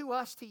up to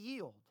us to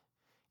yield.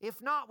 If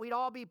not, we'd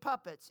all be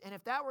puppets. And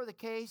if that were the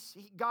case,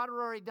 God had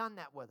already done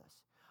that with us.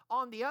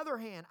 On the other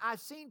hand, I've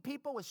seen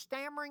people with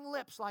stammering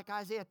lips like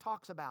Isaiah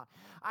talks about.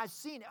 I've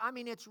seen it. I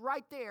mean, it's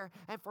right there.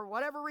 And for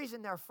whatever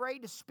reason, they're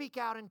afraid to speak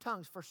out in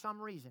tongues for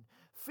some reason.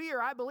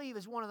 Fear, I believe,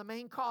 is one of the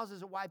main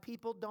causes of why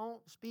people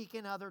don't speak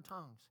in other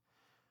tongues.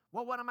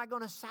 Well, what am I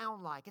going to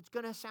sound like? It's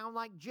going to sound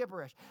like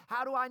gibberish.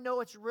 How do I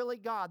know it's really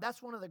God?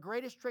 That's one of the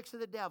greatest tricks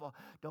of the devil.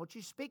 Don't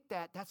you speak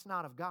that. That's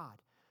not of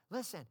God.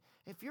 Listen,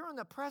 if you're in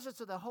the presence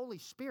of the Holy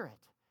Spirit,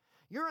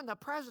 you're in the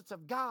presence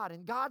of God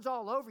and God's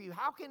all over you.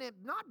 How can it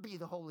not be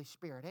the Holy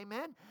Spirit?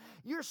 Amen?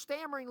 Your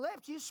stammering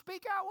lips, you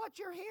speak out what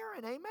you're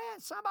hearing. Amen?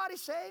 Somebody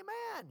say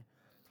amen.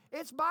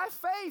 It's by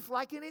faith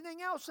like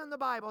anything else in the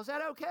Bible. Is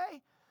that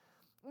okay?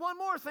 One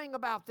more thing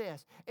about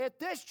this. At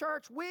this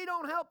church, we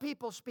don't help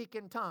people speak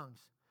in tongues.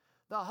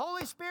 The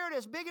Holy Spirit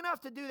is big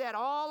enough to do that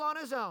all on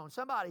His own.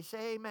 Somebody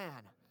say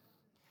amen.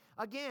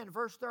 Again,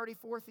 verse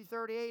 34 through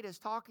 38 is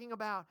talking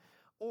about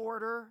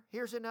order.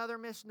 Here's another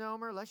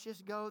misnomer. Let's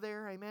just go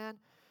there. Amen.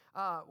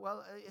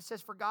 It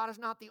says, for God is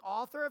not the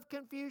author of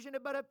confusion,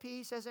 but of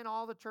peace, as in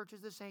all the churches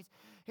of the saints.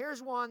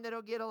 Here's one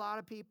that'll get a lot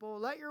of people.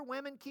 Let your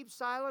women keep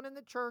silent in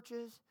the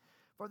churches,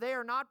 for they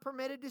are not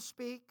permitted to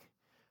speak,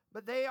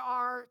 but they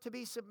are to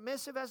be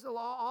submissive, as the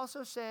law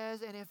also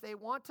says. And if they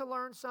want to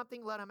learn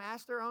something, let them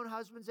ask their own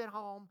husbands at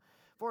home,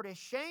 for it is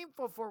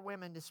shameful for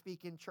women to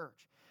speak in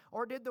church.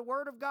 Or did the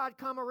word of God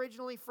come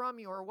originally from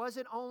you? Or was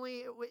it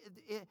only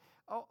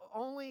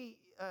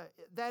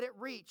that it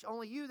reached,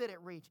 only you that it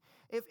reached?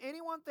 If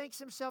anyone thinks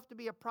himself to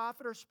be a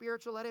prophet or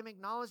spiritual, let him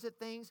acknowledge the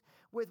things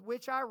with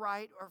which I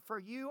write, or for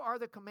you are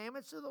the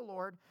commandments of the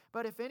Lord.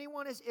 But if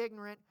anyone is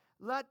ignorant,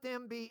 let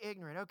them be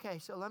ignorant. Okay,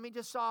 so let me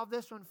just solve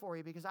this one for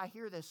you, because I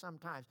hear this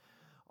sometimes.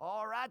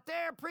 All right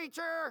there,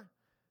 preacher.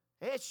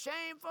 It's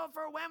shameful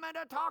for women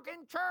to talk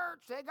in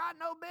church. They got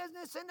no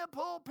business in the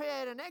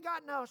pulpit, and they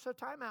got no. So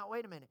time out.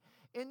 Wait a minute.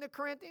 In the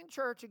Corinthian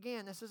church,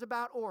 again, this is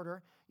about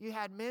order. You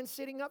had men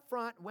sitting up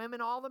front,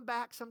 women all in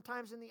back,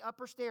 sometimes in the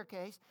upper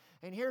staircase.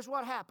 And here's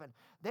what happened.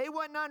 They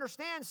wouldn't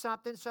understand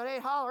something, so they'd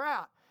holler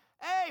out,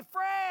 "Hey,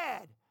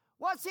 Fred,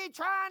 what's he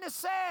trying to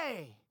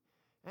say?"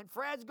 And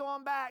Fred's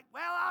going back,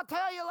 "Well, I'll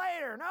tell you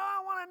later. No,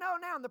 I want to know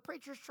now." And the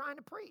preacher's trying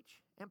to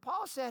preach. And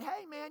Paul said,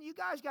 "Hey, man, you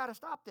guys got to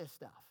stop this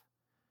stuff.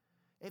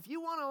 If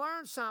you want to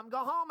learn something,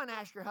 go home and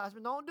ask your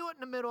husband. Don't do it in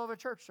the middle of a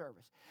church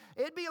service."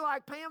 It'd be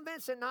like Pam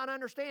Vincent not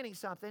understanding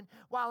something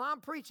while I'm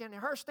preaching and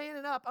her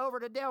standing up over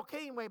to Dale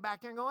King way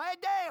back there and going, "Hey,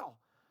 Dale,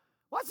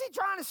 what's he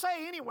trying to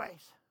say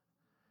anyways?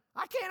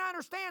 I can't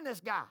understand this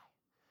guy."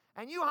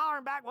 And you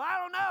hollering back, "Well, I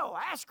don't know.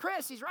 Ask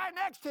Chris. He's right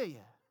next to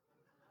you."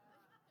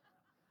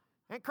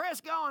 And Chris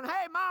going,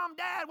 "Hey, Mom,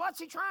 Dad, what's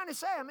he trying to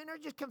say?" I mean,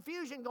 there's just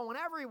confusion going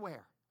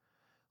everywhere.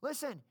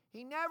 Listen,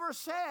 he never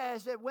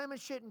says that women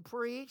shouldn't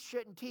preach,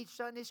 shouldn't teach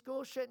Sunday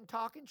school, shouldn't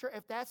talk in church.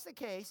 If that's the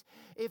case,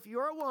 if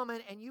you're a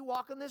woman and you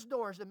walk in this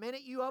doors, the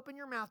minute you open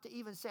your mouth to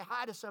even say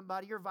hi to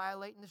somebody, you're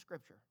violating the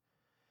Scripture.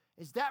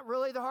 Is that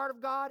really the heart of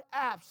God?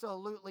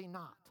 Absolutely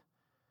not.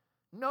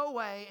 No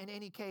way in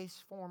any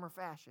case, form, or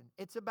fashion.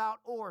 It's about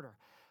order.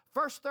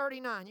 Verse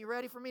 39, you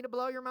ready for me to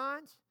blow your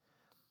minds?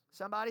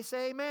 Somebody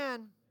say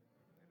amen.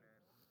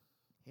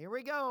 Here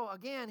we go.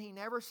 Again, he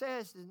never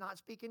says to not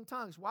speak in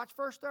tongues. Watch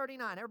verse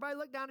 39. Everybody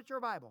look down at your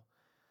Bible.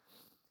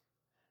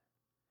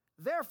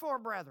 Therefore,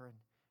 brethren,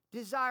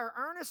 desire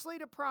earnestly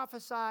to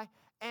prophesy,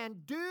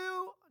 and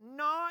do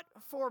not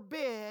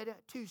forbid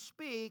to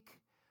speak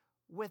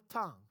with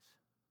tongues.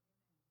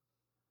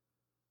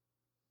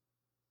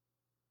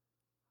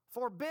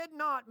 Forbid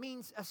not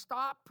means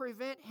stop,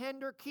 prevent,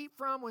 hinder, keep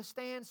from,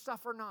 withstand,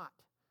 suffer not.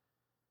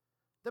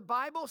 The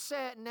Bible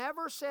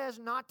never says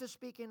not to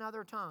speak in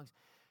other tongues.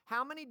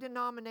 How many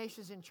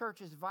denominations in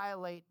churches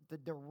violate the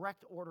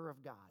direct order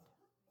of God?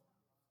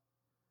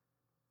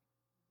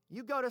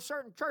 You go to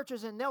certain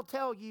churches and they'll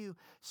tell you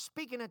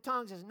speaking in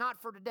tongues is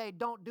not for today.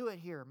 Don't do it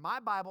here. My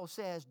Bible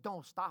says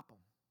don't stop them.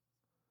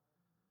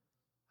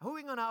 Who are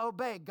we going to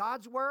obey?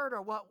 God's word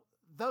or what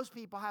those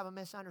people have a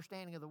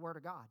misunderstanding of the Word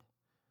of God.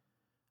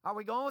 Are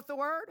we going with the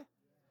Word?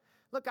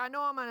 Look, I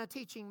know I'm in a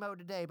teaching mode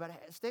today, but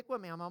stick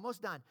with me. I'm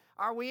almost done.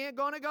 Are we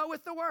going to go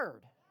with the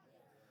Word?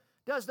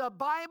 Does the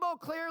Bible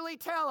clearly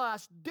tell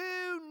us,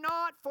 do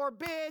not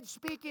forbid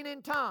speaking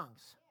in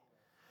tongues?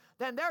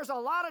 Then there's a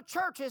lot of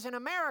churches in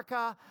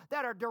America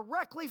that are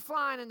directly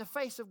flying in the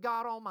face of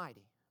God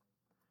Almighty.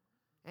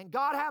 And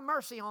God have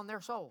mercy on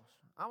their souls.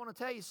 I want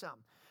to tell you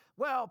something.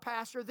 Well,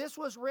 Pastor, this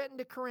was written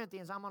to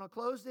Corinthians. I'm going to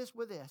close this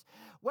with this.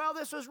 Well,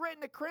 this was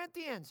written to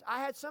Corinthians. I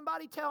had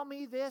somebody tell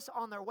me this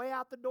on their way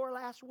out the door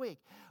last week.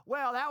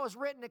 Well, that was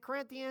written to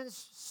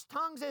Corinthians.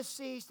 Tongues has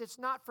ceased. It's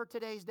not for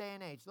today's day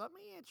and age. Let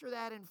me answer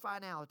that in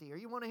finality. Or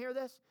you want to hear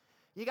this?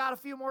 You got a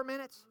few more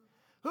minutes?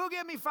 Who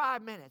give me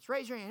 5 minutes?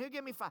 Raise your hand. Who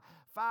give me 5?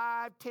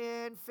 5,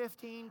 10,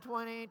 15,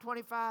 20,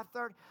 25,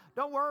 30.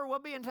 Don't worry, we'll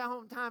be in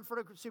time for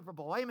the Super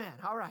Bowl. Amen.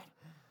 All right.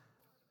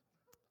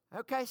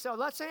 Okay, so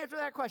let's answer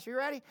that question. You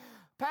ready?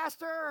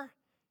 Pastor,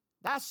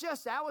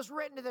 that was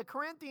written to the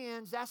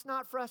Corinthians. That's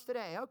not for us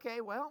today.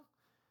 Okay, well,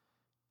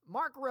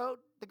 Mark wrote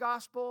the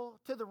gospel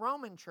to the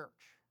Roman church.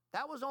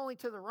 That was only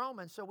to the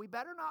Romans, so we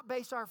better not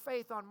base our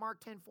faith on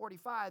Mark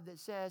 10:45 that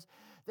says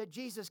that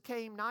Jesus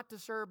came not to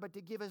serve but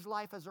to give his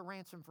life as a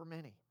ransom for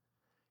many.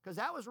 Because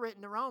that was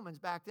written to Romans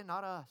back then,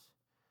 not us.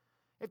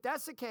 If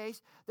that's the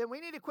case, then we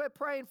need to quit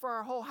praying for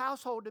our whole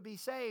household to be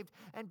saved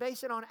and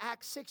base it on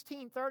Acts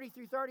 16:30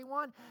 through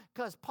 31,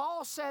 because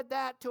Paul said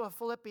that to a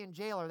Philippian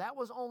jailer. That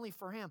was only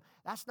for him.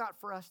 That's not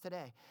for us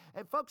today.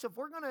 And folks, if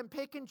we're going to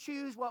pick and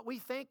choose what we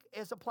think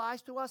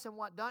applies to us and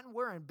what doesn't,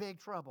 we're in big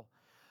trouble.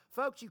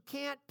 Folks, you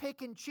can't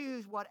pick and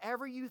choose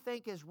whatever you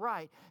think is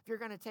right. If you're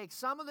going to take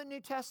some of the New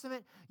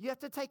Testament, you have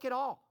to take it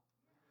all.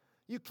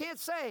 You can't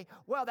say,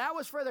 well, that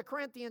was for the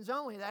Corinthians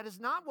only. That is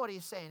not what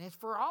he's saying. It's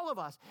for all of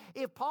us.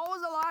 If Paul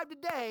was alive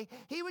today,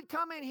 he would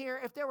come in here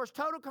if there was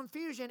total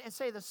confusion and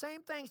say the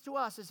same things to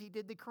us as he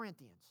did the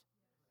Corinthians.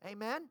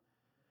 Amen?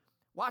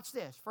 Watch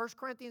this. 1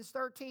 Corinthians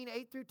 13,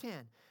 8 through 10.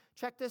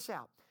 Check this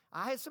out.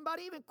 I had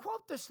somebody even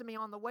quote this to me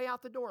on the way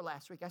out the door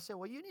last week. I said,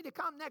 well, you need to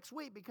come next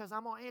week because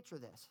I'm going to answer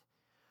this.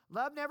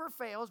 Love never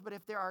fails, but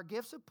if there are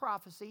gifts of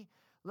prophecy,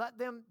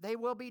 they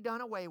will be done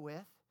away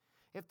with.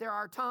 If there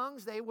are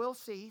tongues, they will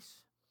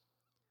cease.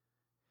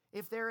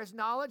 If there is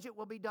knowledge, it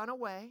will be done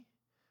away.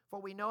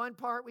 For we know in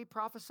part, we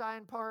prophesy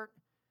in part.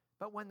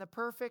 But when the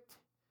perfect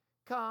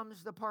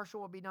comes, the partial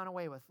will be done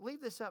away with.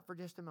 Leave this up for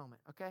just a moment,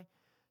 okay?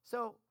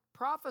 So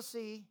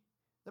prophecy,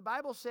 the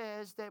Bible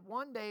says that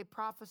one day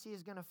prophecy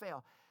is going to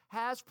fail.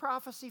 Has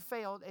prophecy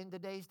failed in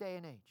today's day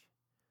and age?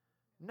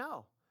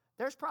 No.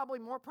 There's probably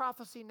more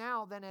prophecy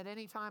now than at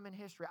any time in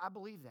history. I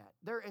believe that.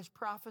 There is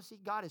prophecy.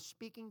 God is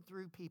speaking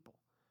through people.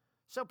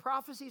 So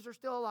prophecies are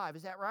still alive.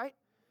 Is that right?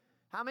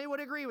 How many would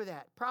agree with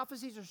that?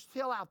 Prophecies are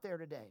still out there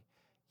today.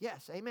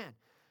 Yes, amen.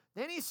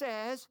 Then he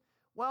says,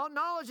 well,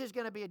 knowledge is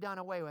going to be done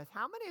away with.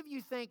 How many of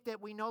you think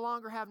that we no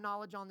longer have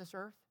knowledge on this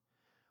earth?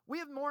 We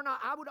have more.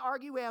 I would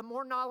argue we have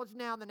more knowledge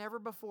now than ever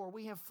before.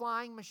 We have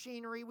flying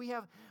machinery. We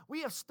have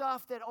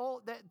stuff that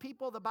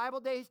people, the Bible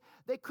days,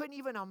 they couldn't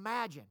even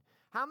imagine.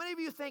 How many of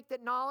you think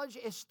that knowledge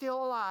is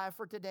still alive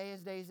for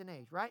today's days and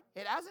age, right?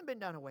 It hasn't been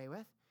done away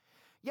with.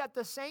 Yet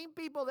the same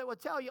people that would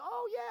tell you,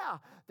 oh yeah,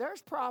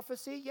 there's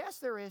prophecy. Yes,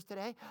 there is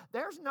today.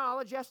 There's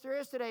knowledge. Yes, there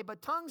is today.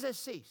 But tongues has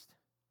ceased.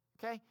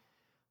 Okay?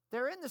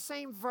 They're in the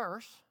same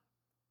verse.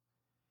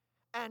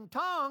 And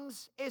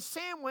tongues is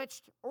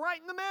sandwiched right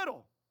in the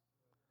middle.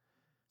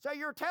 So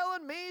you're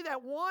telling me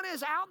that one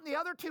is out and the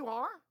other two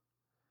are?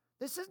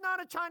 This is not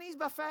a Chinese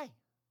buffet.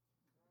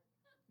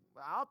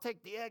 I'll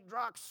take the egg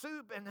rock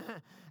soup and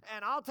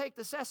I'll take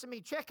the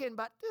sesame chicken,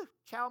 but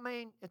chow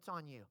mein, it's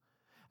on you.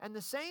 And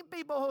the same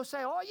people who say,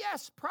 oh,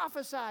 yes,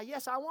 prophesy.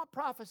 Yes, I want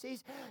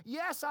prophecies.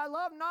 Yes, I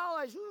love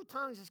knowledge. Ooh,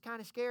 tongues is kind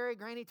of scary.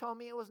 Granny told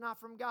me it was not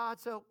from God,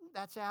 so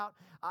that's out.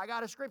 I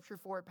got a scripture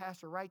for it,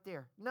 Pastor, right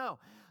there. No,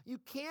 you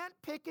can't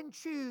pick and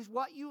choose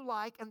what you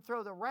like and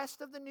throw the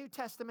rest of the New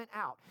Testament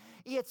out.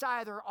 It's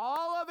either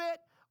all of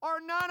it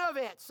or none of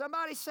it.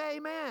 Somebody say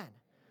amen.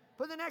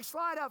 Put the next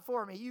slide up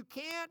for me. You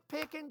can't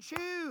pick and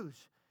choose.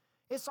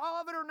 It's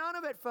all of it or none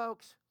of it,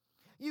 folks.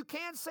 You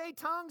can't say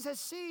tongues has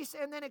ceased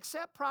and then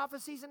accept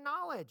prophecies and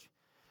knowledge.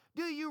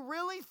 Do you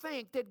really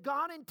think that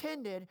God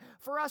intended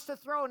for us to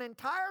throw an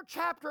entire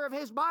chapter of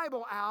his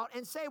Bible out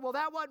and say, well,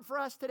 that wasn't for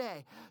us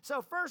today?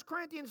 So 1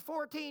 Corinthians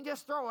 14,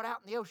 just throw it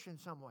out in the ocean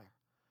somewhere.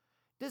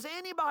 Does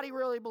anybody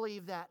really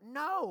believe that?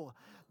 No.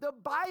 The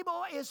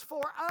Bible is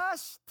for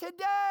us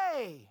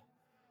today.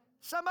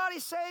 Somebody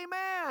say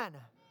amen.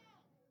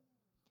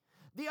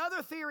 The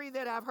other theory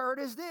that I've heard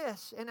is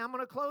this, and I'm going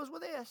to close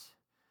with this.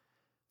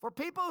 For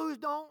people who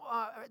don't,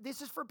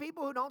 this is for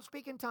people who don't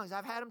speak in tongues.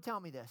 I've had them tell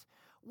me this.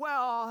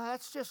 Well,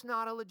 that's just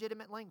not a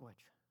legitimate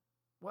language.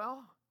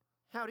 Well,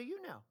 how do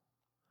you know?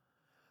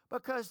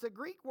 Because the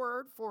Greek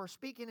word for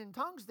speaking in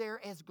tongues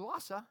there is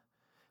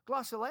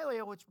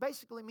glossolalia, which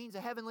basically means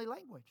a heavenly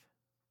language.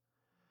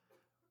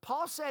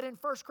 Paul said in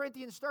 1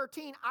 Corinthians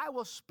 13, I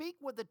will speak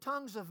with the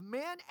tongues of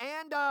men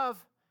and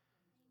of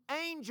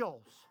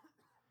angels.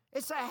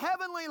 It's a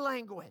heavenly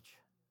language.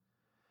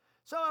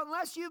 So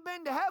unless you've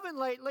been to heaven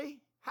lately,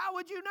 how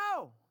would you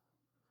know?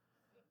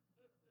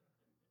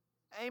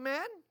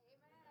 Amen?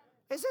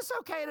 Is this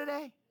okay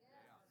today?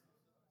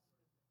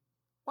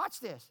 Watch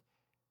this.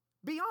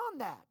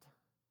 Beyond that,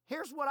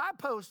 here's what I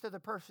posed to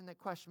the person that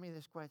questioned me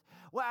this question.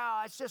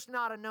 Well, it's just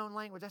not a known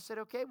language. I said,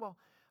 okay, well,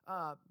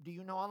 do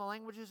you know all the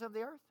languages of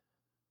the earth?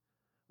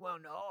 Well,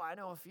 no, I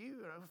know a few,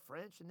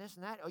 French and this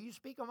and that. Oh, you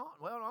speak them all?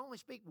 Well, I only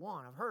speak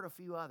one. I've heard a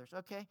few others.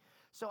 Okay.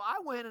 So I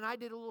went and I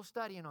did a little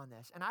studying on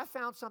this, and I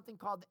found something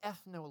called the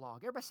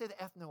ethnologue. Everybody say the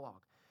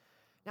ethnologue.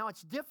 Now,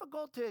 it's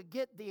difficult to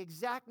get the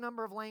exact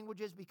number of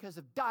languages because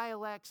of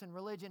dialects and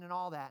religion and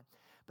all that.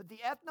 But the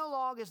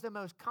ethnologue is the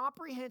most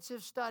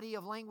comprehensive study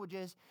of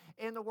languages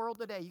in the world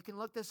today. You can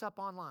look this up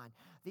online.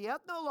 The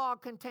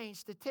ethnologue contains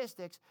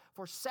statistics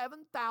for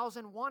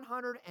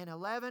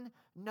 7,111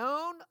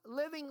 known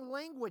living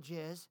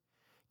languages,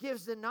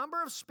 gives the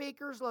number of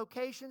speakers,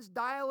 locations,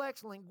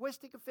 dialects,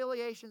 linguistic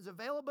affiliations,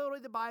 availability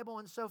of the Bible,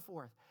 and so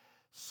forth.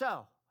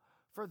 So,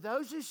 for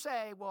those who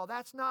say, well,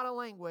 that's not a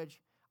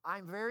language,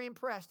 I'm very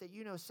impressed that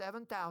you know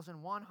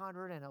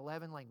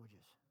 7,111 languages.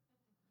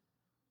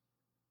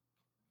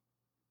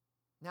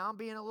 Now I'm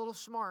being a little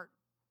smart,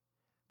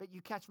 but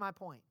you catch my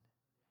point.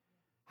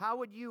 How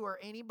would you or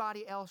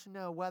anybody else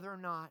know whether or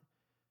not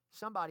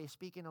somebody is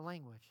speaking a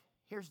language?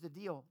 Here's the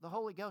deal. The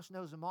Holy Ghost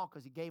knows them all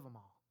because He gave them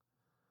all.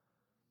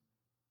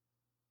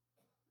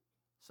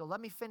 So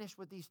let me finish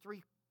with these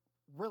three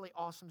really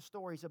awesome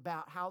stories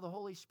about how the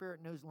Holy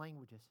Spirit knows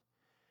languages.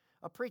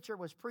 A preacher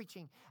was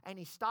preaching, and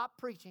he stopped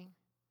preaching,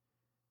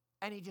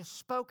 and he just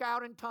spoke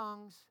out in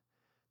tongues.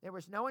 There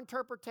was no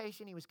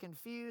interpretation. He was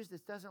confused.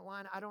 This doesn't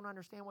line. I don't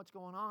understand what's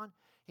going on.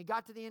 He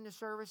got to the end of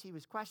service. He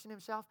was questioning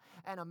himself.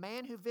 And a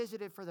man who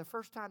visited for the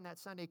first time that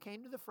Sunday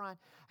came to the front,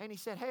 and he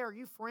said, hey, are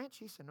you French?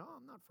 He said, no,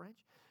 I'm not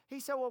French.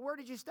 He said, well, where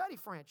did you study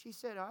French? He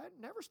said, I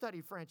never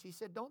studied French. He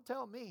said, don't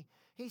tell me.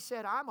 He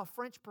said, I'm a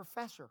French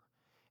professor.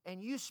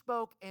 And you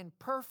spoke in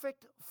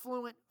perfect,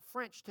 fluent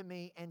French to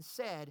me and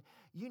said,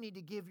 you need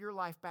to give your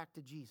life back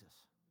to Jesus.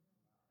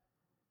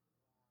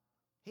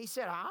 He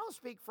said, I don't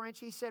speak French.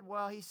 He said,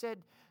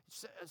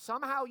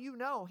 somehow you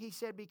know. He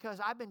said, because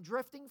I've been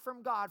drifting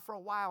from God for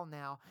a while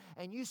now,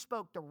 and you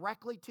spoke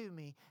directly to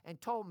me and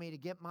told me to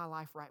get my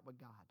life right with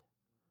God.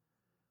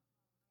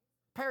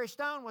 Perry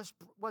Stone was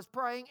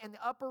praying in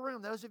the upper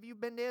room. Those of you who've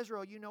been to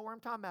Israel, you know where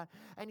I'm talking about.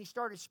 And he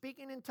started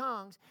speaking in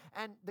tongues,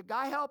 and the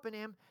guy helping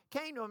him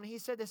came to him, and he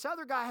said, this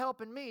other guy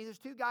helping me, there's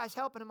two guys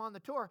helping him on the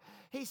tour.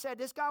 He said,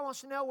 this guy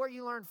wants to know where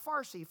you learned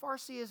Farsi.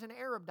 Farsi is an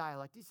Arab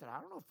dialect. He said, I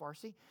don't know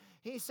Farsi.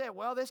 He said,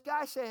 well, this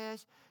guy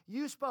says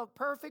you spoke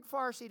perfect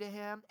Farsi to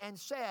him and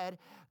said,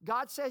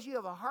 God says you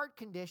have a heart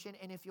condition,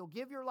 and if you'll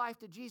give your life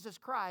to Jesus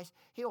Christ,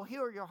 He'll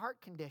heal your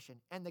heart condition.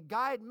 And the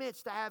guy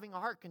admits to having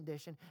a heart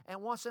condition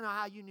and wants to know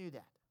how you knew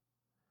that.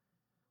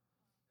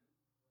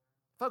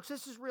 Folks,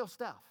 this is real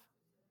stuff.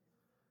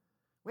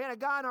 We had a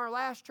guy in our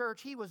last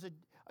church. He was a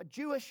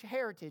Jewish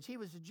heritage. He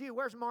was a Jew.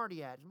 Where's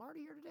Marty at? Is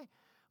Marty here today?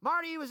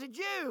 Marty, he was a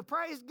Jew.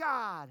 Praise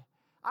God.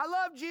 I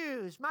love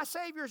Jews. My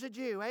Savior's a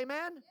Jew.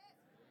 Amen?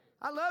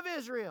 I love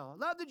Israel.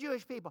 I love the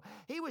Jewish people.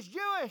 He was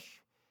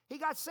Jewish. He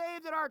got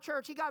saved at our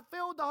church. He got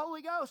filled with the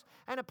Holy Ghost.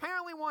 And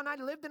apparently one night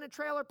he lived in a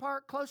trailer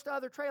park close to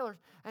other trailers.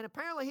 And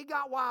apparently he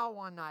got wild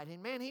one night.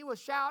 And man, he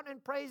was shouting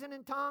and praising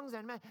in tongues.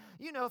 And man,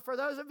 you know, for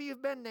those of you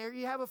who've been there,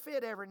 you have a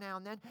fit every now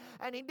and then.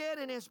 And he did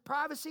in his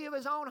privacy of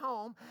his own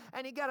home.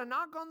 And he got a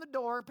knock on the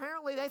door.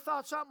 Apparently they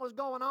thought something was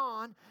going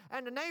on.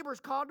 And the neighbors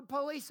called the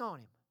police on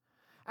him.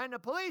 And the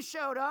police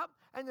showed up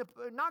and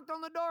knocked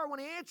on the door. When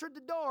he answered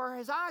the door,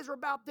 his eyes were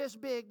about this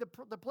big,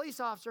 the police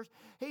officers.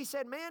 He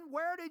said, man,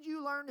 where did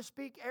you learn to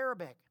speak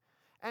Arabic?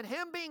 And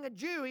him being a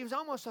Jew, he was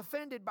almost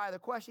offended by the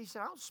question. He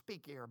said, I don't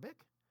speak Arabic.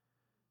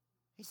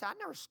 He said, I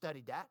never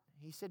studied that.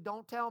 He said,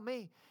 don't tell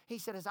me. He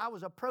said, as I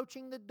was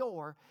approaching the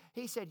door,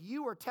 he said,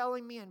 you were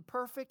telling me in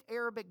perfect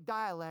Arabic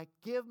dialect,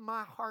 give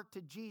my heart to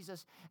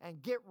Jesus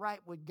and get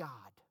right with God.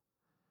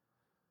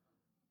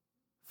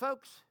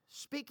 Folks,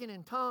 speaking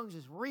in tongues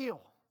is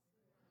real.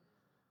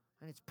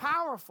 And it's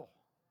powerful.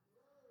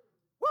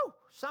 Woo!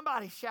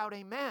 Somebody shout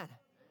amen.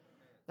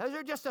 Those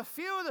are just a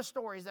few of the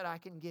stories that I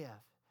can give.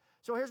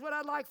 So here's what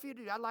I'd like for you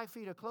to do. I'd like for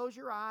you to close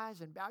your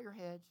eyes and bow your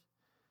heads.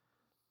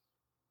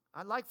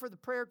 I'd like for the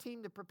prayer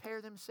team to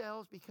prepare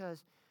themselves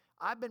because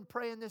I've been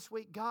praying this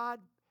week, God,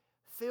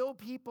 fill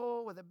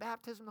people with the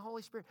baptism of the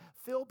Holy Spirit.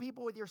 Fill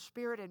people with your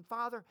Spirit. And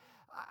Father,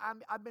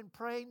 I've been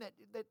praying that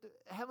the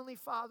Heavenly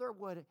Father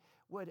would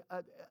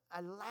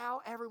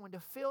allow everyone to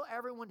fill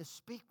everyone to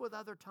speak with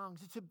other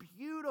tongues. It's a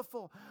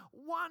beautiful,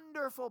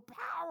 wonderful,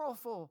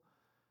 powerful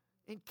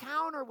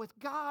encounter with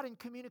God and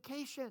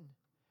communication.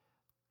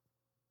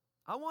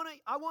 I want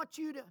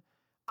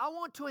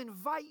to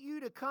invite you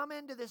to come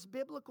into this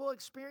biblical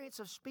experience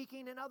of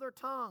speaking in other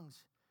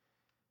tongues,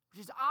 which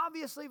is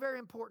obviously very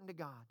important to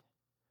God.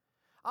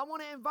 I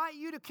want to invite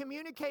you to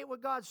communicate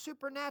with God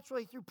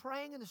supernaturally through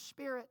praying in the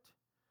Spirit.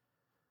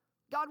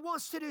 God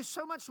wants to do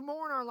so much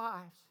more in our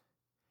lives.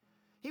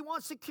 He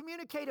wants to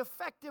communicate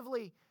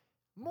effectively,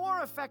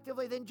 more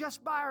effectively than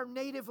just by our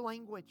native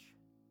language.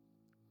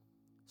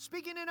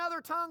 Speaking in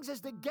other tongues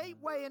is the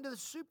gateway into the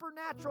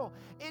supernatural,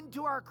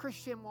 into our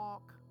Christian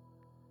walk.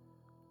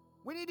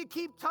 We need to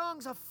keep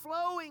tongues a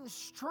flowing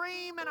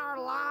stream in our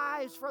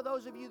lives for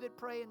those of you that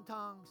pray in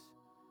tongues.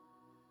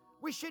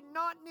 We should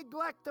not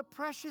neglect the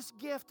precious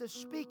gift of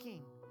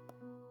speaking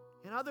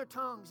in other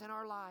tongues in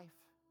our life.